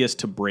easiest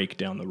to break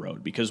down the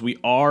road, because we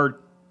are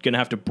going to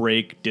have to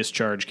break,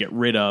 discharge, get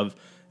rid of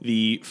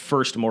the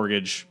first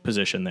mortgage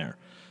position there.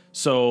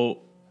 So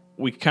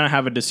we kind of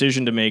have a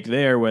decision to make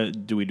there.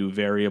 Do we do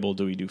variable?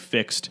 Do we do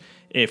fixed?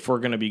 If we're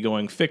going to be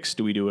going fixed,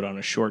 do we do it on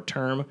a short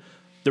term?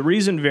 The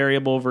reason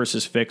variable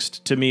versus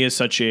fixed to me is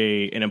such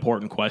an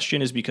important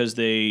question is because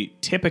they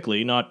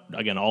typically,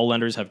 all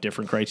lenders have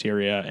different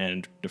criteria,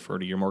 and defer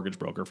to your mortgage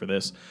broker for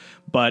this,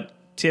 but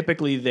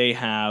typically they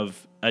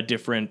have a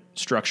different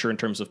structure in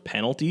terms of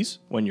penalties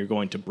when you're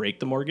going to break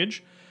the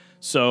mortgage.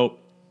 So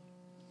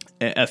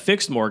a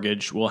fixed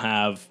mortgage will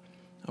have,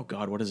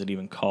 what is it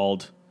even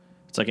called?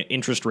 It's like an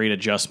interest rate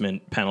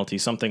adjustment penalty,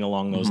 something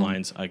along those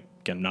lines.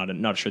 Again,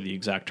 not sure the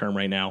exact term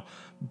right now,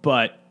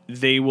 but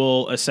they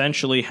will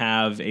essentially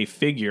have a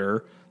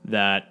figure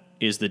that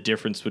is the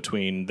difference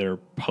between their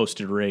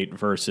posted rate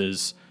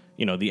versus,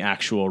 the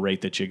actual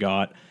rate that you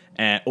got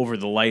over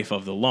the life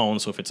of the loan.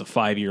 So if it's a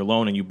 5-year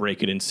loan and you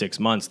break it in 6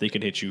 months, they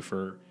could hit you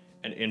for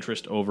an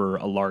interest over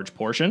a large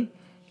portion.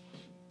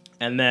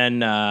 And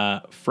then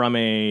from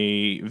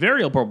a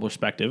variable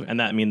perspective, and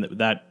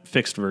that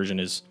fixed version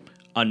is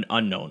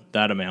unknown,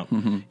 that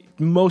amount.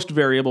 Most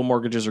variable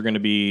mortgages are going to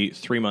be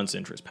 3 months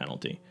interest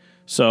penalty.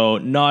 So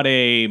not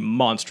a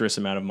monstrous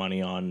amount of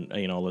money on,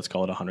 let's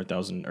call it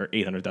 $100,000 or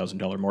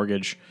 $800,000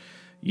 mortgage.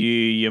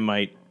 You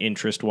might,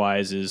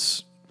 interest-wise,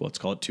 is let's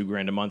call it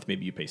 $2,000 a month,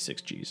 maybe you pay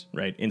 6 G's,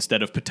 right?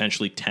 Instead of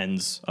potentially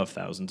tens of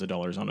thousands of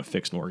dollars on a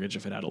fixed mortgage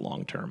if it had a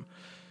long term.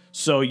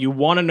 So you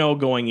want to know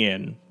going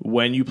in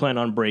when you plan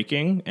on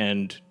breaking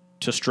and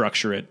to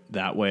structure it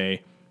that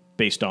way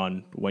based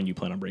on when you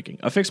plan on breaking.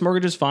 A fixed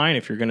mortgage is fine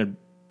if you're going to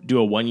do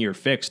a 1 year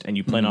fixed and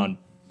you plan on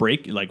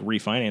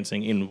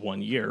refinancing in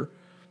 1 year.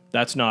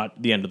 That's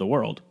not the end of the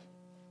world.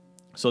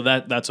 So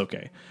that's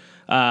okay.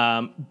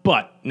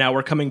 But now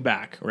we're coming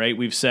back, right?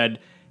 We've said,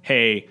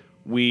 hey,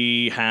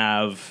 we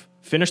have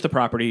finished the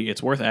property.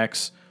 It's worth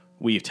X.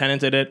 We've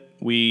tenanted it.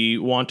 We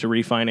want to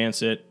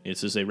refinance it.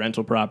 This is a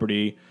rental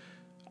property.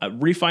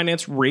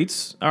 Refinance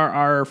rates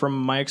are, from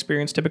my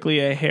experience, typically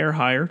a hair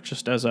higher,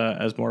 just as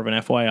more of an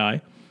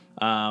FYI.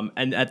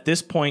 And at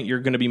this point, you're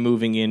going to be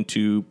moving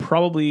into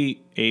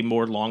probably a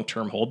more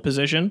long-term hold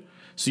position.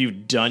 So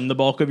you've done the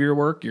bulk of your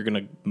work. You're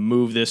going to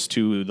move this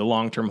to the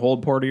long-term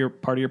hold part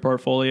of your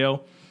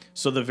portfolio.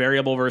 So the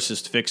variable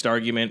versus fixed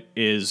argument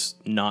is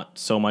not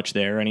so much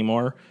there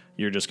anymore.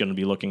 You're just going to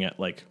be looking at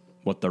like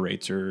what the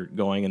rates are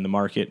going in the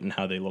market and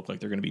how they look like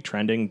they're going to be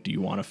trending. Do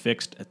you want a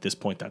fixed? At this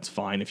point, that's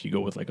fine if you go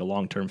with like a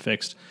long-term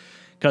fixed,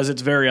 because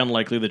it's very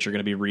unlikely that you're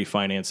going to be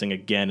refinancing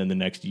again in the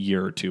next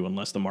year or two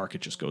unless the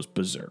market just goes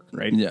berserk,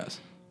 right? Yes.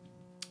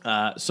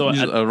 So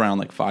around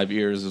like 5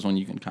 years is when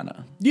you can kind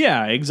of...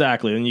 Yeah,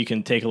 exactly. And you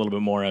can take a little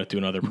bit more out to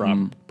another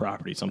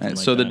property, something like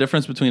that. So the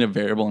difference between a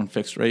variable and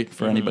fixed rate,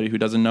 for anybody who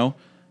doesn't know,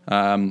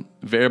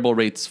 variable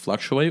rates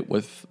fluctuate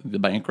with the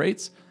bank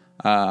rates,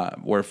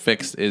 where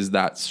fixed is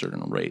that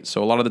certain rate.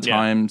 So a lot of the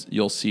times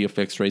you'll see a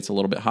fixed rate's a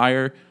little bit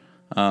higher.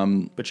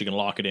 But you can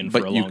lock it in for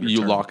a longer you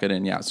term. lock it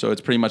in, yeah. So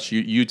it's pretty much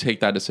you take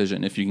that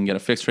decision. If you can get a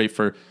fixed rate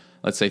for,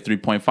 let's say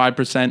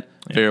 3.5%,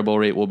 variable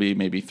rate will be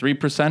maybe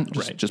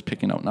 3%, just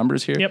picking out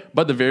numbers here. Yep.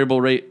 But the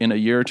variable rate in a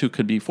year or two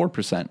could be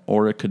 4%,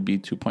 or it could be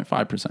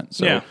 2.5%.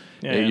 So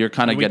you're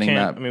kind of getting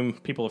that. I mean,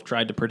 people have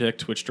tried to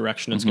predict which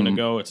direction it's going to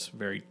go. It's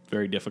very,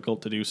 very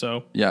difficult to do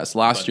so. Yes,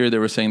 last year they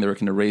were saying they were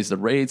going to raise the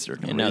rates,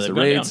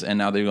 and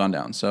now they've gone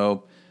down.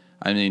 So,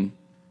 I mean,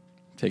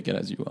 take it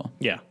as you will.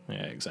 Yeah,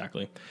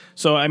 exactly.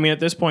 So, I mean, at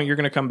this point, you're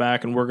going to come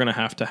back and we're going to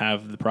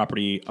have the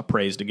property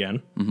appraised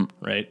again,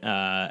 right?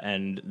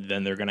 And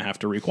then they're going to have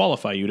to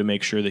requalify you to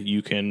make sure that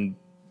you can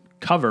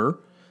cover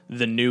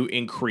the new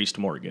increased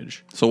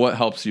mortgage. So what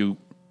helps you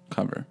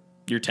cover?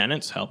 Your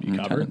tenants help you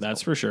cover,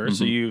 that's for sure.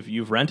 So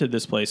you've rented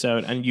this place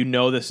out and you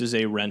know this is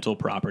a rental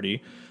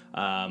property.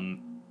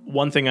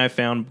 One thing I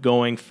found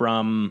going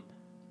from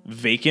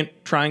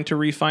vacant trying to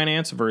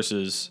refinance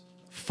versus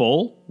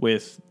full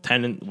with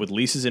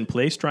leases in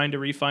place trying to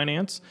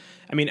refinance.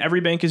 I mean,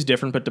 every bank is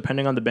different, but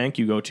depending on the bank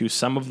you go to,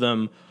 some of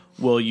them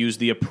will use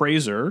the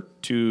appraiser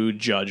to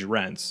judge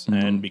rents.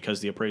 And because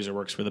the appraiser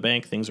works for the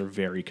bank, things are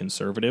very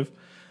conservative.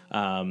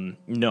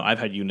 No, I've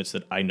had units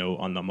that I know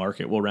on the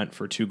market will rent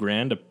for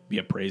 $2,000 to be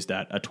appraised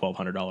at a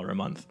 $1,200 a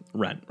month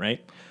rent,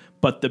 right?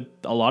 But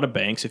a lot of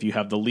banks, if you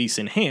have the lease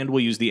in hand, will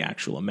use the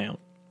actual amount,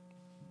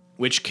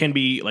 which can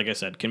be, like I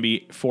said, can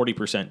be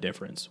 40%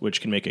 difference,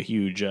 which can make a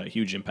huge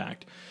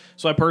impact.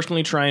 So I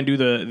personally try and do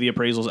the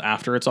appraisals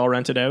after it's all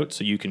rented out,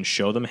 so you can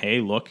show them,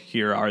 hey, look,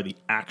 here are the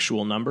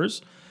actual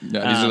numbers.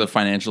 Yeah, these are the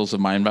financials of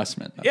my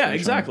investment. Yeah,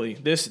 exactly.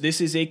 This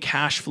is a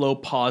cash flow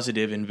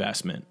positive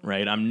investment,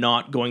 right? I'm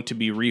not going to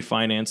be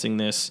refinancing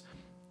this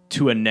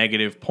to a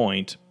negative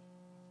point,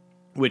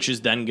 which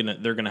is then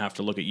they're gonna have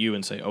to look at you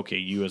and say, okay,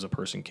 you as a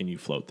person, can you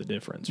float the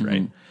difference,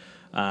 right?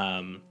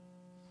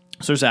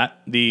 So there's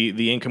that.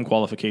 The income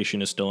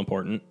qualification is still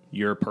important.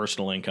 Your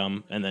personal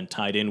income, and then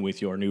tied in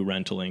with your new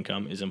rental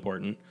income, is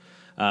important.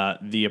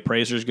 The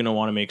appraiser is going to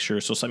want to make sure.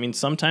 So, I mean,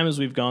 sometimes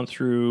we've gone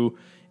through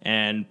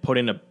and put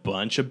in a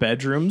bunch of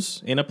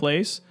bedrooms in a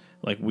place.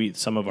 Like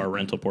some of our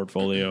rental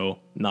portfolio,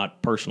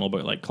 not personal,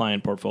 but like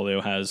client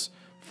portfolio, has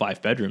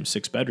 5 bedrooms,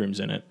 6 bedrooms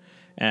in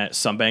it.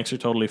 Some banks are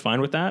totally fine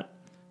with that.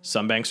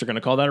 Some banks are going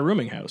to call that a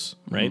rooming house,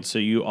 right? So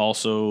you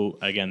also,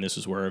 again, this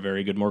is where a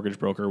very good mortgage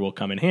broker will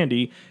come in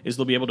handy, is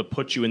they'll be able to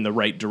put you in the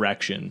right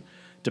direction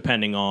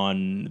depending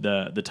on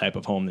the type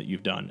of home that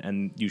you've done.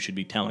 And you should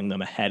be telling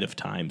them ahead of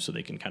time so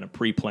they can kind of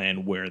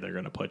pre-plan where they're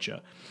going to put you.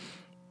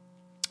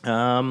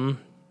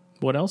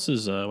 What else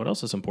is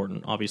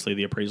important? Obviously,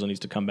 the appraisal needs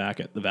to come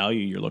back at the value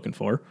you're looking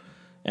for.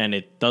 And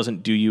it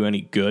doesn't do you any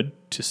good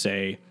to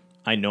say,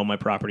 I know my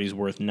property is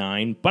worth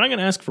 9, but I'm going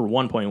to ask for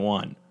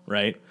 1.1,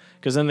 right?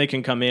 Because then they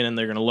can come in and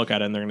they're going to look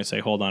at it and they're going to say,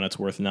 hold on, it's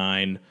worth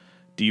 9.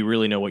 Do you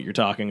really know what you're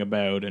talking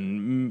about?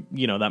 And,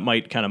 that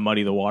might kind of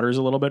muddy the waters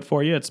a little bit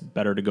for you. It's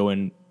better to go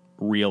in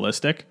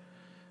realistic.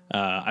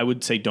 I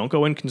would say don't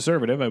go in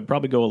conservative. I would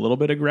probably go a little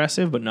bit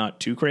aggressive, but not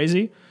too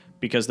crazy,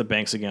 because the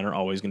banks, again, are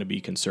always going to be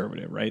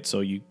conservative, right?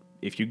 So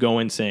if you go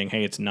in saying,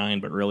 hey, it's 9,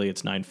 but really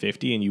it's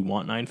 950 and you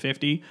want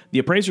 950, the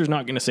appraiser's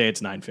not going to say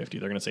it's 950.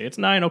 They're going to say it's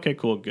 9. Okay,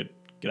 cool, good.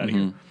 Get out of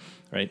here,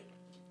 right?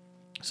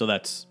 So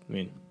that's,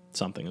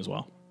 something as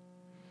well.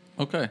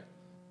 Okay.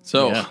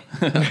 So,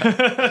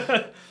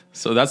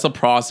 so that's the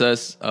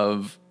process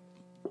of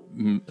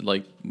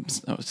like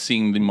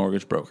seeing the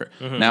mortgage broker.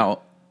 Now,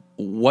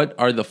 what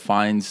are the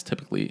fines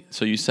typically?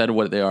 So you said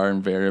what they are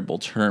in variable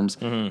terms.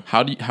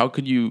 How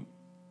could you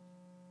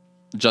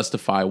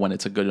justify when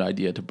it's a good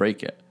idea to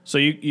break it? So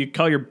you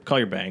call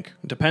your bank.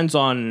 It depends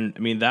on, I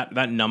mean,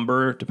 that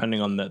number,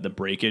 depending on the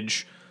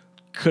breakage,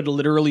 could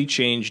literally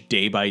change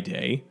day by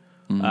day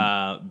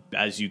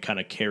as you kind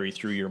of carry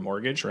through your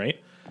mortgage, right?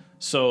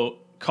 So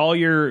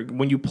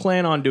when you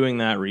plan on doing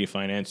that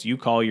refinance, you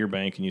call your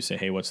bank and you say,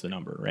 hey, what's the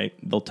number, right?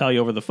 They'll tell you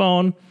over the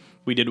phone.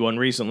 We did one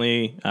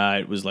recently.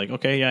 It was like,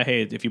 okay, yeah,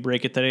 hey, if you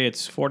break it today,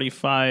 it's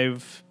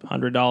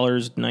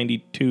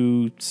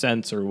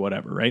 $4,500.92 or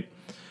whatever, right?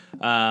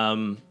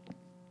 And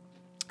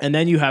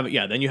then you have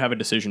a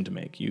decision to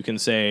make. You can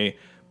say,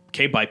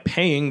 okay, by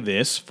paying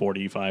this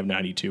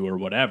 $45.92 or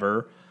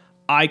whatever,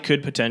 I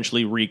could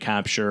potentially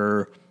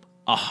recapture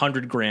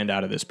 $100,000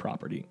 out of this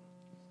property.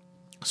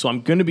 So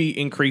I'm going to be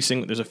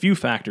increasing. There's a few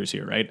factors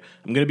here, right?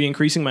 I'm going to be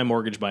increasing my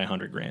mortgage by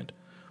 $100,000.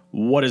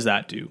 What does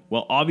that do?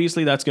 Well,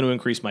 obviously that's going to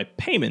increase my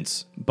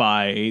payments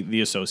by the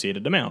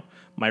associated amount.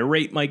 My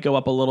rate might go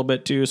up a little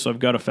bit too, so I've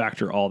got to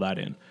factor all that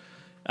in.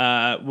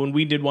 When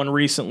we did one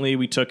recently,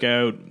 we took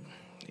out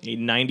a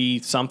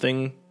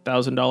 $90-something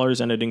thousand,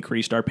 and it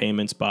increased our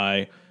payments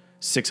by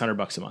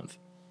 $600 a month.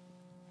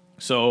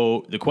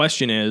 So the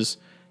question is,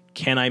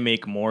 can I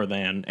make more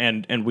than,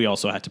 and we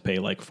also had to pay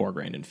like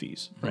 $4,000 in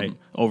fees, right?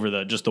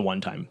 Over just the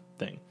one-time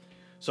thing.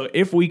 So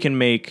if we can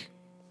make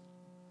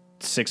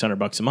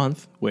 $600 a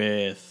month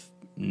with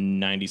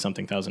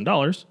 $90-something thousand,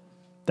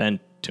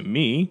 then to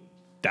me,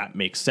 that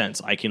makes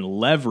sense. I can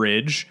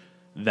leverage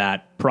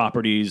that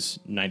property's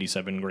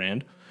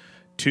 $97,000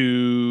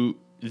 to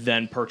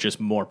then purchase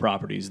more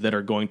properties that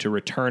are going to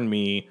return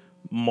me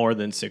more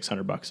than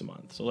 $600 a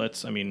month. So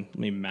let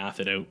me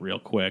math it out real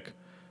quick.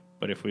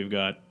 But if we've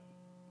got,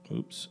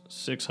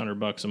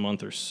 $600 a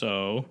month or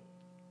so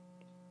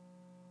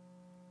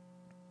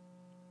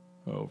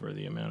over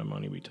the amount of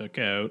money we took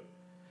out,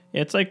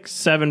 it's like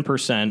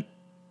 7%.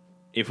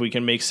 If we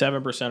can make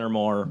 7% or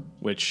more,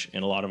 which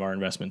in a lot of our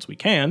investments we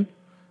can,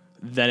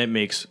 then it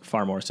makes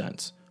far more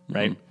sense,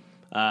 right?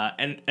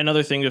 And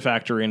another thing to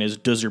factor in is,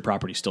 does your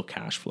property still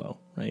cash flow,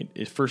 right?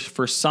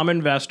 For some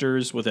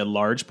investors with a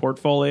large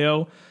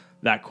portfolio,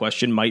 that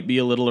question might be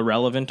a little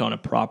irrelevant on a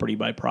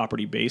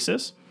property-by-property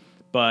basis.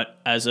 But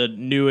as a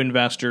new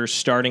investor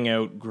starting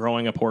out,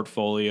 growing a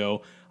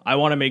portfolio, I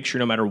want to make sure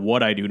no matter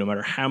what I do, no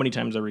matter how many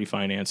times I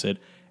refinance it,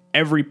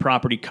 every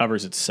property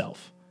covers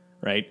itself,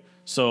 right?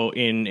 So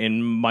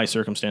in my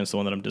circumstance, the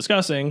one that I'm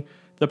discussing,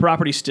 the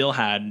property still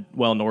had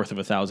well north of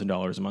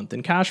 $1,000 a month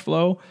in cash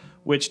flow,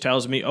 which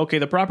tells me, okay,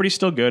 the property's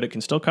still good. It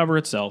can still cover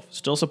itself,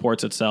 still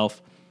supports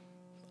itself.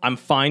 I'm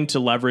fine to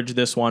leverage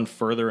this one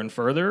further and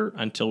further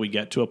until we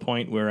get to a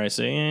point where I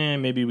say,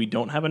 maybe we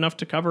don't have enough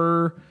to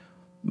cover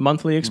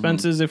monthly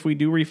expenses if we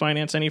do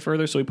refinance any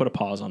further. So we put a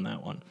pause on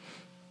that one.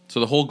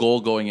 So the whole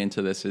goal going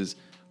into this is,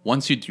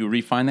 once you do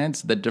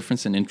refinance, the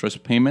difference in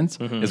interest payments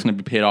is going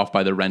to be paid off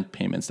by the rent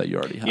payments that you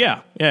already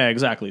have. Yeah,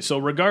 exactly. So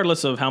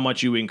regardless of how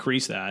much you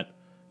increase that,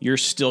 you're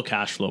still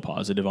cash flow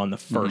positive on the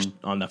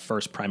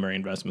first primary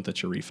investment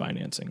that you're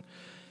refinancing.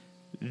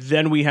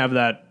 Then we have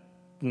that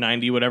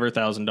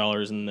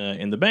 $90,000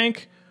 in the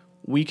bank.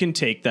 We can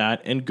take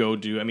that and go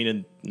do,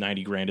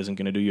 $90,000 isn't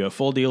going to do you a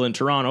full deal in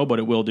Toronto, but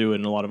it will do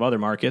in a lot of other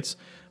markets.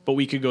 But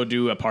we could go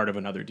do a part of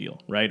another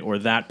deal, right? Or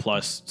that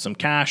plus some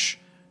cash,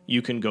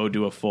 you can go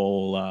do a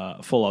full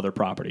other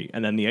property.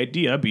 And then the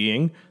idea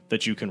being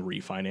that you can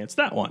refinance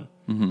that one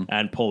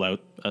and pull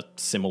out a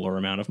similar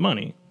amount of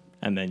money.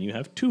 And then you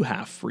have 2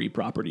 half-free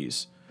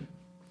properties.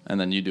 And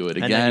then you do it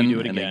again,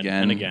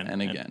 and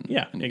again.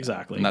 Yeah,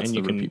 exactly. And that's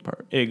the repeat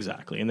part.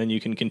 Exactly. And then you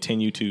can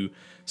continue to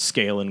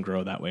scale and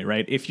grow that way,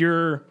 right? If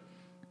you're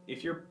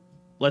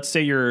let's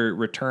say your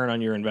return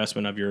on your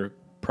investment of your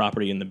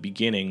property in the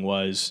beginning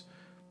was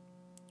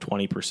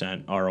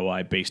 20%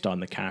 ROI based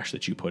on the cash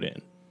that you put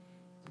in.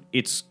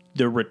 It's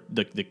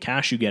the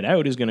cash you get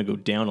out is going to go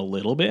down a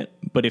little bit,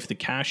 but if the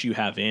cash you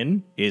have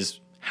in is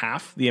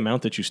half the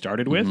amount that you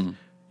started with,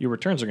 your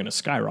returns are going to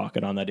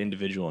skyrocket on that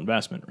individual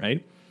investment,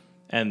 right?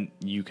 And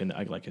you can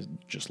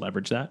just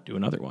leverage that, do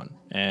another one,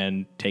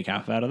 and take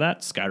half out of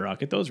that,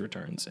 skyrocket those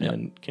returns,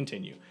 and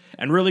continue.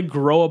 And really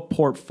grow a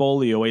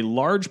portfolio, a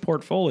large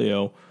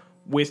portfolio,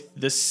 with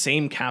the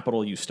same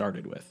capital you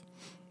started with.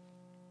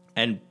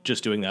 And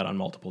just doing that on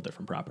multiple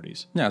different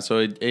properties. Yeah,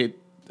 so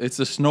it's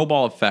the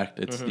snowball effect.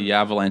 It's the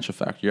avalanche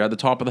effect. You're at the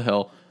top of the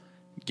hill.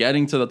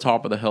 Getting to the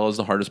top of the hill is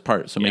the hardest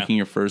part. So making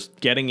your first...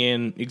 Getting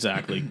in is the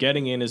hard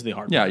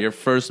part. Yeah, your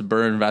first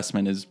BRRRR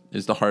investment is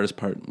the hardest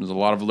part. There's a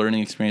lot of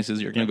learning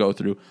experiences you're going to go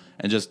through.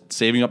 And just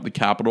saving up the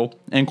capital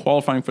and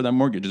qualifying for that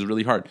mortgage is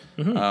really hard.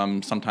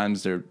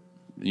 Sometimes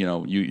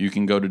you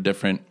can go to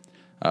different...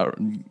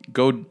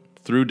 go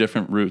through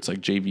different routes like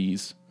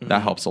JVs.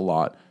 That helps a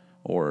lot.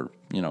 Or,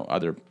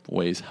 other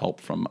ways, help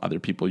from other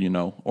people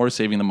or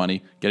saving the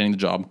money, getting the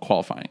job,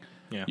 qualifying.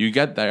 Yeah. You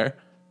get there,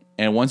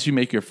 and once you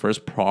make your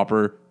first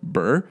proper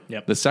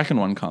BRRRR, the second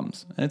one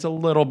comes. And it's a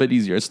little bit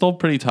easier. It's still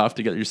pretty tough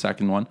to get your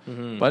second one,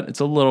 but it's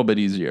a little bit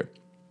easier.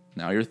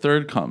 Now your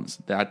third comes.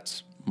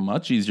 That's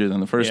much easier than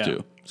the first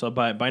two. So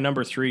by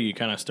number 3, you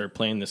kind of start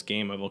playing this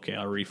game of, okay,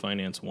 I'll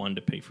refinance 1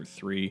 to pay for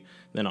 3.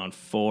 Then on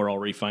 4, I'll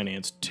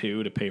refinance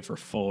 2 to pay for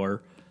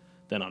 4.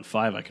 Then on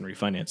 5, I can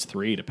refinance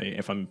 3 to pay,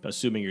 if I'm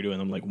assuming you're doing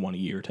them like 1 a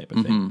year type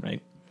of thing,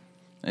 right?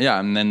 Yeah,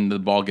 and then the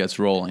ball gets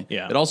rolling.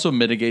 Yeah. It also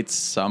mitigates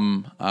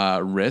some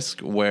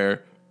risk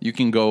where you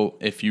can go,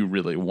 if you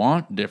really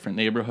want, different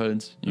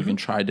neighborhoods. You can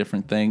try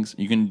different things.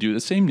 You can do the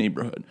same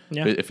neighborhood.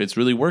 Yeah. If it's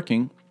really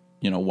working,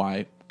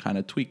 why kind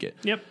of tweak it?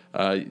 Yep.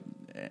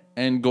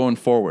 And going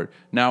forward.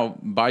 Now,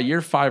 by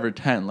year 5 or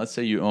 10, let's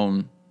say you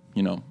own,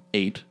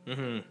 8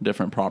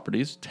 different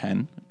properties,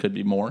 10, could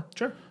be more.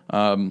 Sure.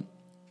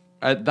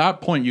 At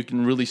that point, you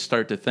can really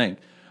start to think,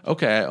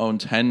 okay, I own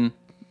 $10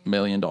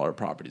 million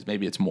properties.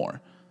 Maybe it's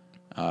more.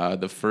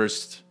 The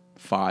first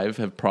 5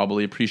 have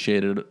probably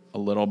appreciated a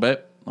little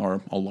bit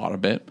or a lot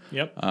of bit.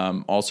 Yep.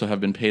 Also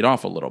have been paid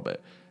off a little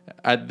bit.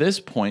 At this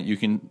point, you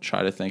can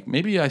try to think,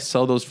 maybe I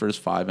sell those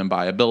first 5 and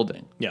buy a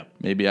building. Yeah.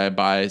 Maybe I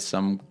buy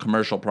some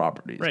commercial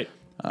properties. Right.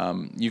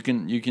 You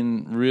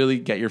can really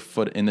get your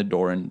foot in the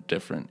door in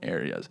different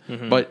areas.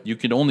 But you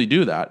can only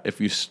do that if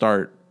you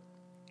start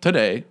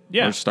today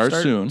or start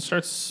soon.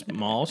 Start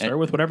small. Start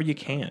with whatever you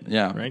can.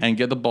 Yeah, Right? and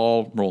get the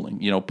ball rolling.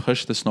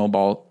 Push the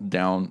snowball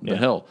down the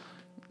hill.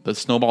 The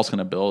snowball's going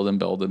to build and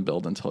build and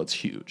build until it's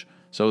huge.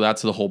 So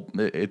that's the whole.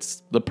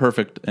 It's the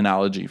perfect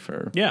analogy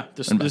for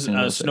investing in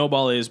real estate.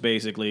 Snowball is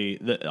basically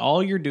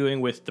all you're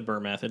doing with the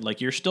BRRRR method. Like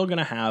you're still going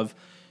to have,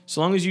 so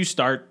long as you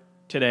start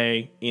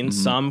today in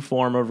some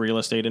form of real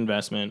estate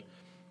investment,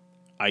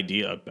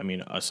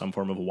 some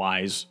form of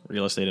wise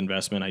real estate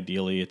investment.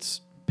 Ideally,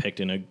 it's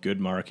picked in a good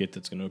market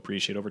that's going to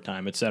appreciate over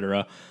time, et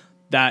cetera.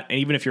 And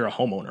even if you're a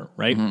homeowner,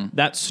 right?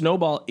 That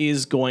snowball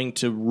is going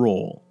to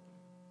roll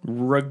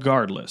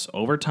regardless.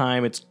 Over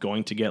time, it's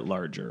going to get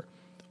larger.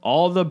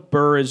 All the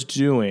BRRRR is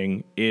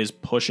doing is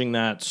pushing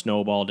that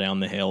snowball down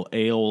the hill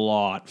a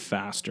lot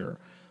faster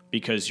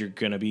because you're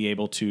going to be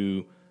able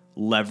to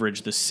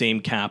leverage the same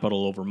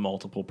capital over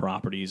multiple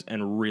properties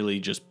and really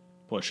just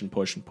push and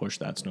push and push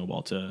that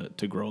snowball to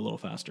grow a little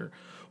faster.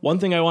 One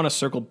thing I want to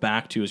circle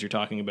back to is you're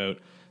talking about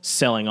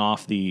selling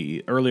off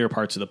the earlier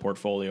parts of the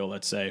portfolio,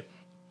 let's say.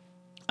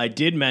 I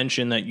did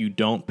mention that you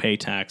don't pay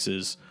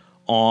taxes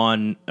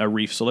on a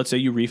reef. So let's say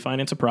you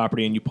refinance a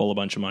property and you pull a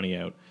bunch of money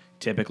out.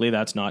 Typically,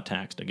 that's not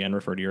taxed. Again,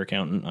 refer to your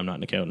accountant. I'm not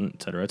an accountant,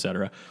 et cetera, et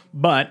cetera.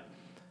 But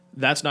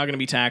that's not going to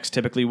be taxed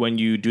typically when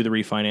you do the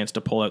refinance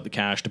to pull out the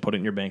cash to put it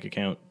in your bank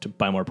account to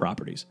buy more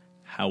properties.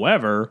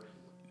 However,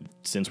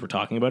 since we're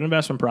talking about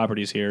investment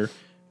properties here,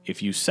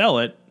 if you sell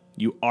it,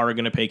 you are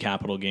going to pay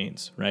capital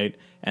gains, right?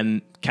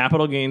 And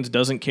capital gains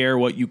doesn't care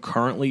what you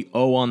currently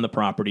owe on the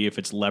property if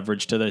it's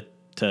leveraged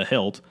to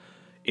hilt.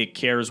 It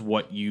cares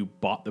what you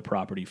bought the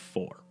property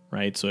for.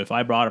 Right, so if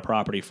I bought a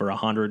property for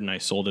 $100 and I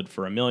sold it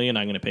for $1 million,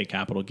 I'm going to pay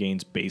capital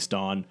gains based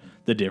on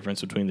the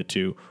difference between the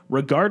two,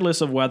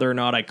 regardless of whether or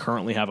not I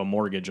currently have a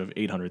mortgage of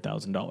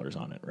 $800,000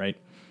 on it. Right,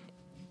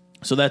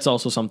 so that's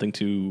also something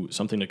to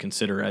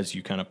consider as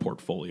you kind of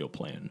portfolio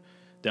plan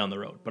down the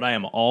road. But I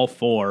am all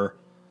for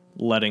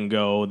letting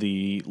go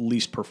the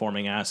least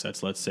performing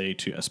assets, let's say,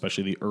 to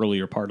especially the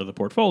earlier part of the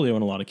portfolio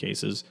in a lot of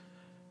cases,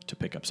 to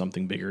pick up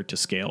something bigger, to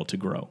scale, to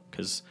grow,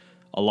 because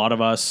a lot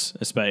of us,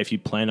 especially if you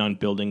plan on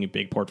building a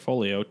big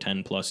portfolio,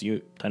 10 plus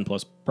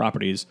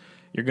properties,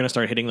 you're going to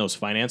start hitting those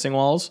financing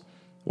walls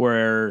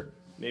where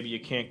maybe you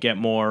can't get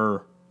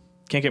more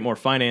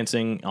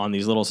financing on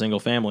these little single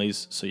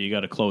families, so you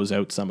got to close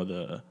out some of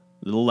the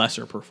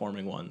lesser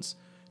performing ones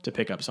to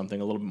pick up something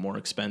a little bit more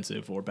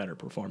expensive or better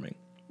performing.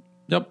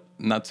 Yep,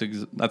 and that's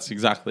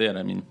exactly it.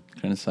 I mean,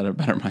 couldn't have said it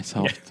better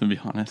myself, to be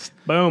honest.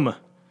 Boom.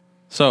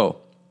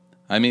 So,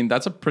 I mean,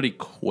 that's a pretty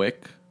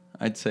quick,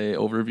 I'd say,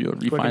 overview of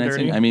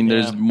refinancing. I mean,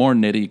 there's more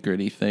nitty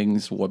gritty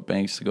things, what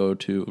banks to go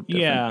to.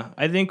 Yeah,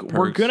 I think perks.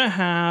 we're gonna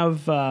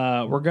have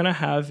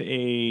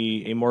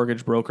a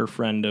mortgage broker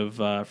friend of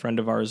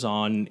ours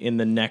on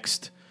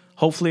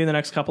hopefully in the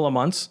next couple of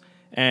months,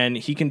 and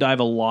he can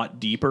dive a lot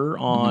deeper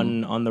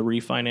on the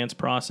refinance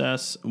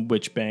process,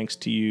 which banks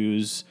to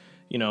use,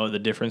 the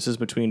differences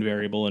between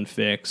variable and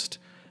fixed,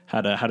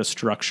 how to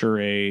structure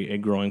a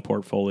growing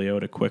portfolio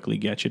to quickly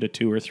get you to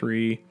 2 or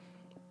 3.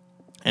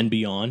 And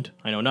beyond.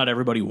 I know not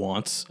everybody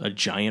wants a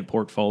giant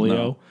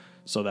portfolio,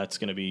 so that's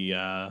going to be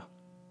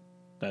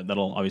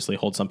that'll obviously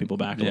hold some people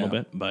back a little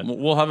bit. But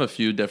we'll have a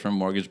few different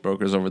mortgage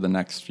brokers over the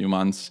next few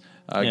months,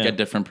 get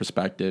different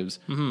perspectives,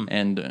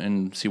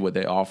 and see what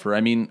they offer.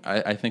 I mean,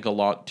 I think a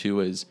lot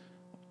too is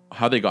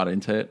how they got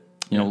into it.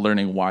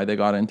 Learning why they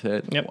got into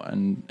it,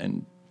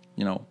 and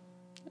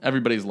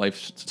everybody's life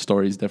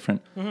story is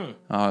different.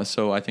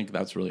 So I think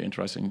that's really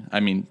interesting. I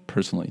mean,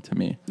 personally, to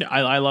me. Yeah,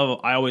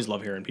 I always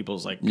love hearing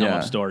people's come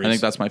up stories. I think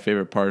that's my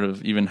favorite part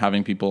of even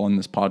having people on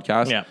this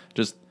podcast. Yeah.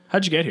 Just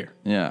how'd you get here?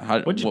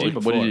 Yeah. What'd you do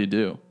before? What did you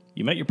do?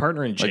 You met your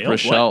partner in jail? Like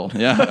Rochelle.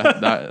 Yeah.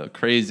 That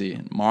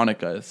crazy.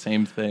 Monica,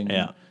 same thing.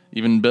 Yeah.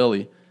 Even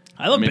Billy.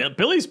 I love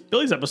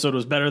Billy's episode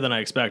was better than I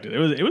expected.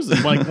 It was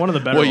like one of the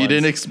better Well, you ones.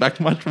 didn't expect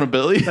much from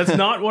Billy? That's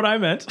not what I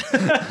meant.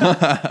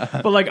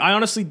 But like,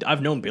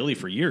 I've known Billy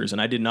for years,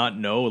 and I did not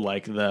know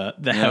like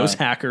the house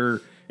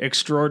hacker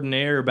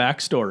extraordinaire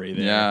backstory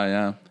there.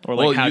 Yeah. Or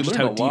like you just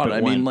learn how a deep lot. it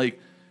I went. mean, like,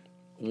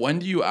 when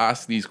do you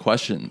ask these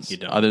questions You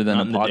don't. other than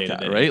Not a in the podcast,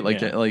 day-to-day. right? Like,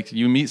 Yeah. like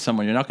you meet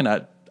someone, you're not going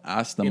to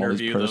ask them all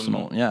Interview these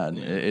personal. them. Yeah,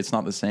 it's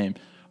not the same.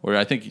 Where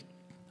I think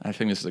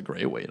this is a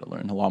great way to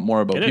learn a lot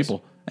more about It is.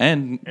 people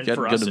and get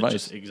for good us,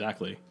 advice.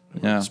 Exactly.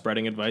 Yeah. We're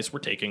spreading advice. We're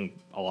taking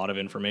a lot of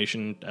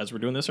information as we're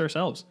doing this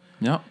ourselves,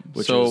 Yeah.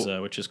 which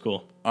is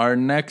cool. Our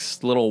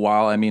next little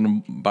while, I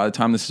mean, by the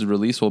time this is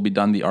released, we'll be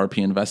done the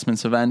RP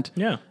Investments event.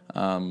 Yeah.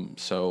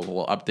 So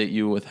we'll update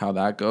you with how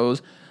that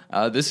goes.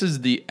 This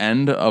is the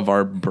end of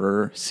our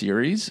Burr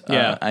series.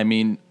 Yeah. I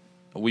mean,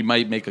 we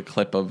might make a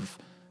clip of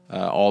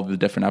all the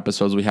different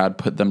episodes we had,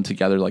 put them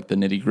together, like the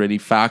nitty gritty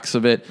facts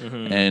of it,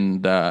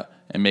 and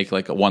make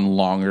like one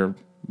longer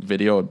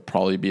video. It'd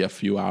probably be a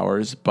few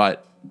hours,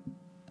 but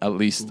at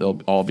least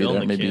they'll all be Phil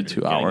there, and the maybe kid are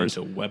 2 getting hours.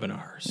 into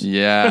webinars.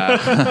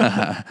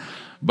 Yeah.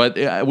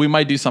 But we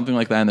might do something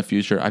like that in the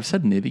future. I've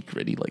said nitty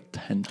gritty like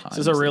 10 times. This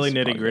is a really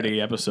podcast. nitty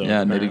gritty episode.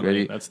 Yeah, apparently. nitty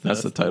gritty. That's the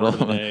word title. of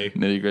the day.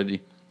 Nitty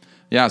gritty.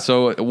 Yeah,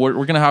 so we're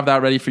going to have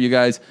that ready for you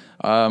guys.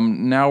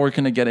 Now we're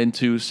going to get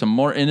into some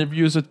more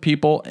interviews with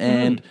people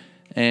and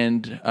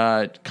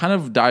kind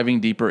of diving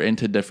deeper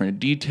into different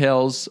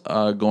details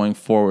going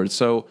forward.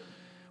 So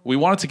we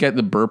wanted to get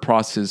the Burr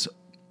process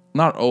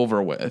not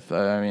over with.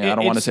 I mean, I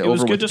don't want to say over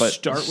with, but it was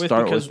good to start with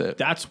because with it.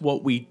 that's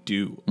what we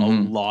do a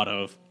lot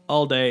of.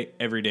 All day,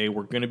 every day,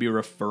 we're going to be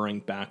referring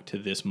back to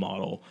this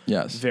model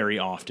Yes. very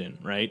often,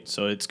 right?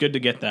 So it's good to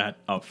get that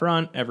up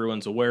front.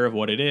 Everyone's aware of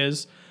what it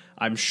is.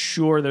 I'm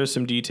sure there's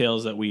some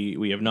details that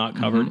we have not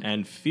covered,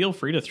 and feel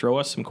free to throw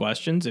us some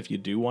questions if you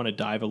do want to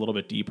dive a little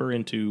bit deeper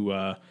into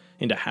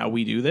how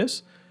we do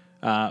this.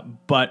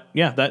 But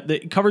yeah,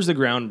 that covers the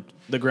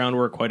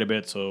groundwork quite a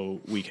bit, so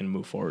we can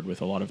move forward with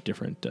a lot of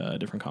different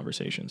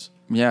conversations.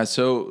 Yeah,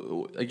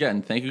 so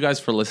again, thank you guys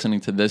for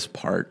listening to this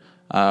part.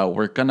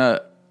 We're going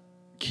to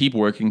keep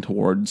working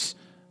towards,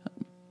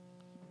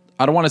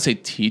 I don't want to say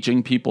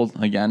teaching people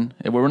again.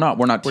 We're not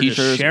teachers.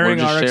 Just sharing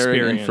we're just our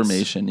sharing experience.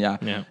 information. Yeah.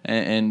 Yeah.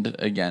 And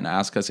again,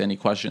 ask us any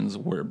questions.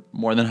 We're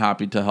more than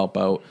happy to help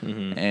out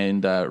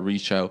and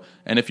reach out.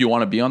 And if you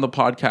want to be on the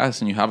podcast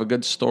and you have a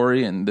good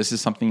story and this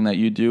is something that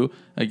you do,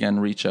 again,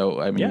 reach out.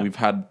 I mean, we've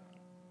had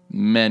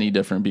many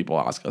different people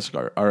ask us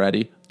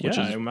already. Which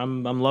is,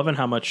 I'm loving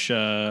how much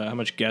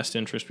guest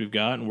interest we've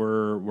got, and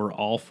we're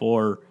all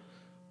for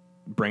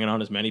bringing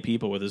on as many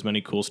people with as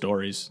many cool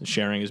stories,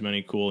 sharing as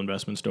many cool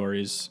investment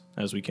stories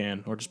as we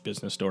can, or just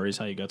business stories,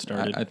 how you got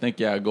started. I think,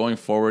 going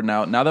forward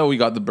now that we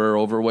got the Burr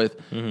over with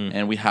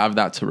and we have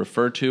that to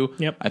refer to,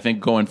 Yep. I think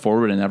going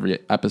forward in every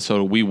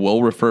episode, we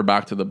will refer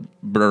back to the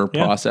Burr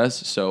process.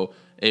 So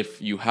if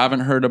you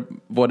haven't heard of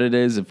what it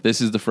is, if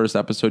this is the first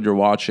episode you're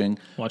watching,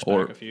 Watch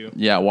back a few.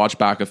 Yeah, watch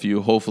back a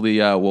few. Hopefully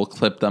we'll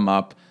clip them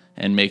up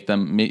and make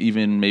them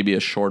even maybe a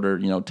shorter,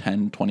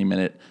 10, 20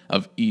 minute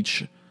of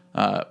each,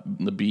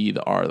 the B,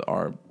 the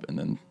R, and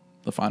then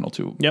the final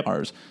two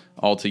R's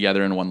all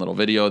together in one little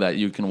video that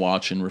you can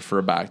watch and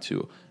refer back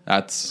to.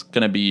 That's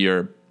going to be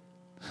your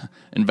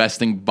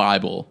investing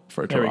Bible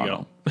for There we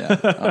Toronto. Yeah,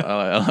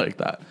 I like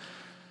that.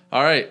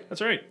 All right.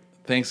 That's right.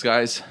 Thanks,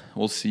 guys.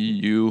 We'll see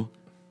you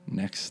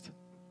next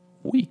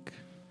week.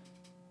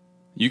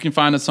 You can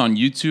find us on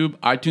YouTube,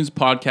 iTunes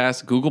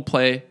Podcast, Google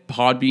Play,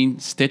 Podbean,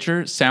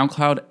 Stitcher,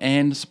 SoundCloud,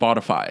 and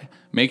Spotify.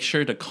 Make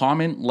sure to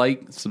comment,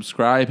 like,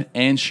 subscribe,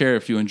 and share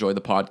if you enjoy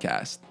the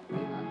podcast.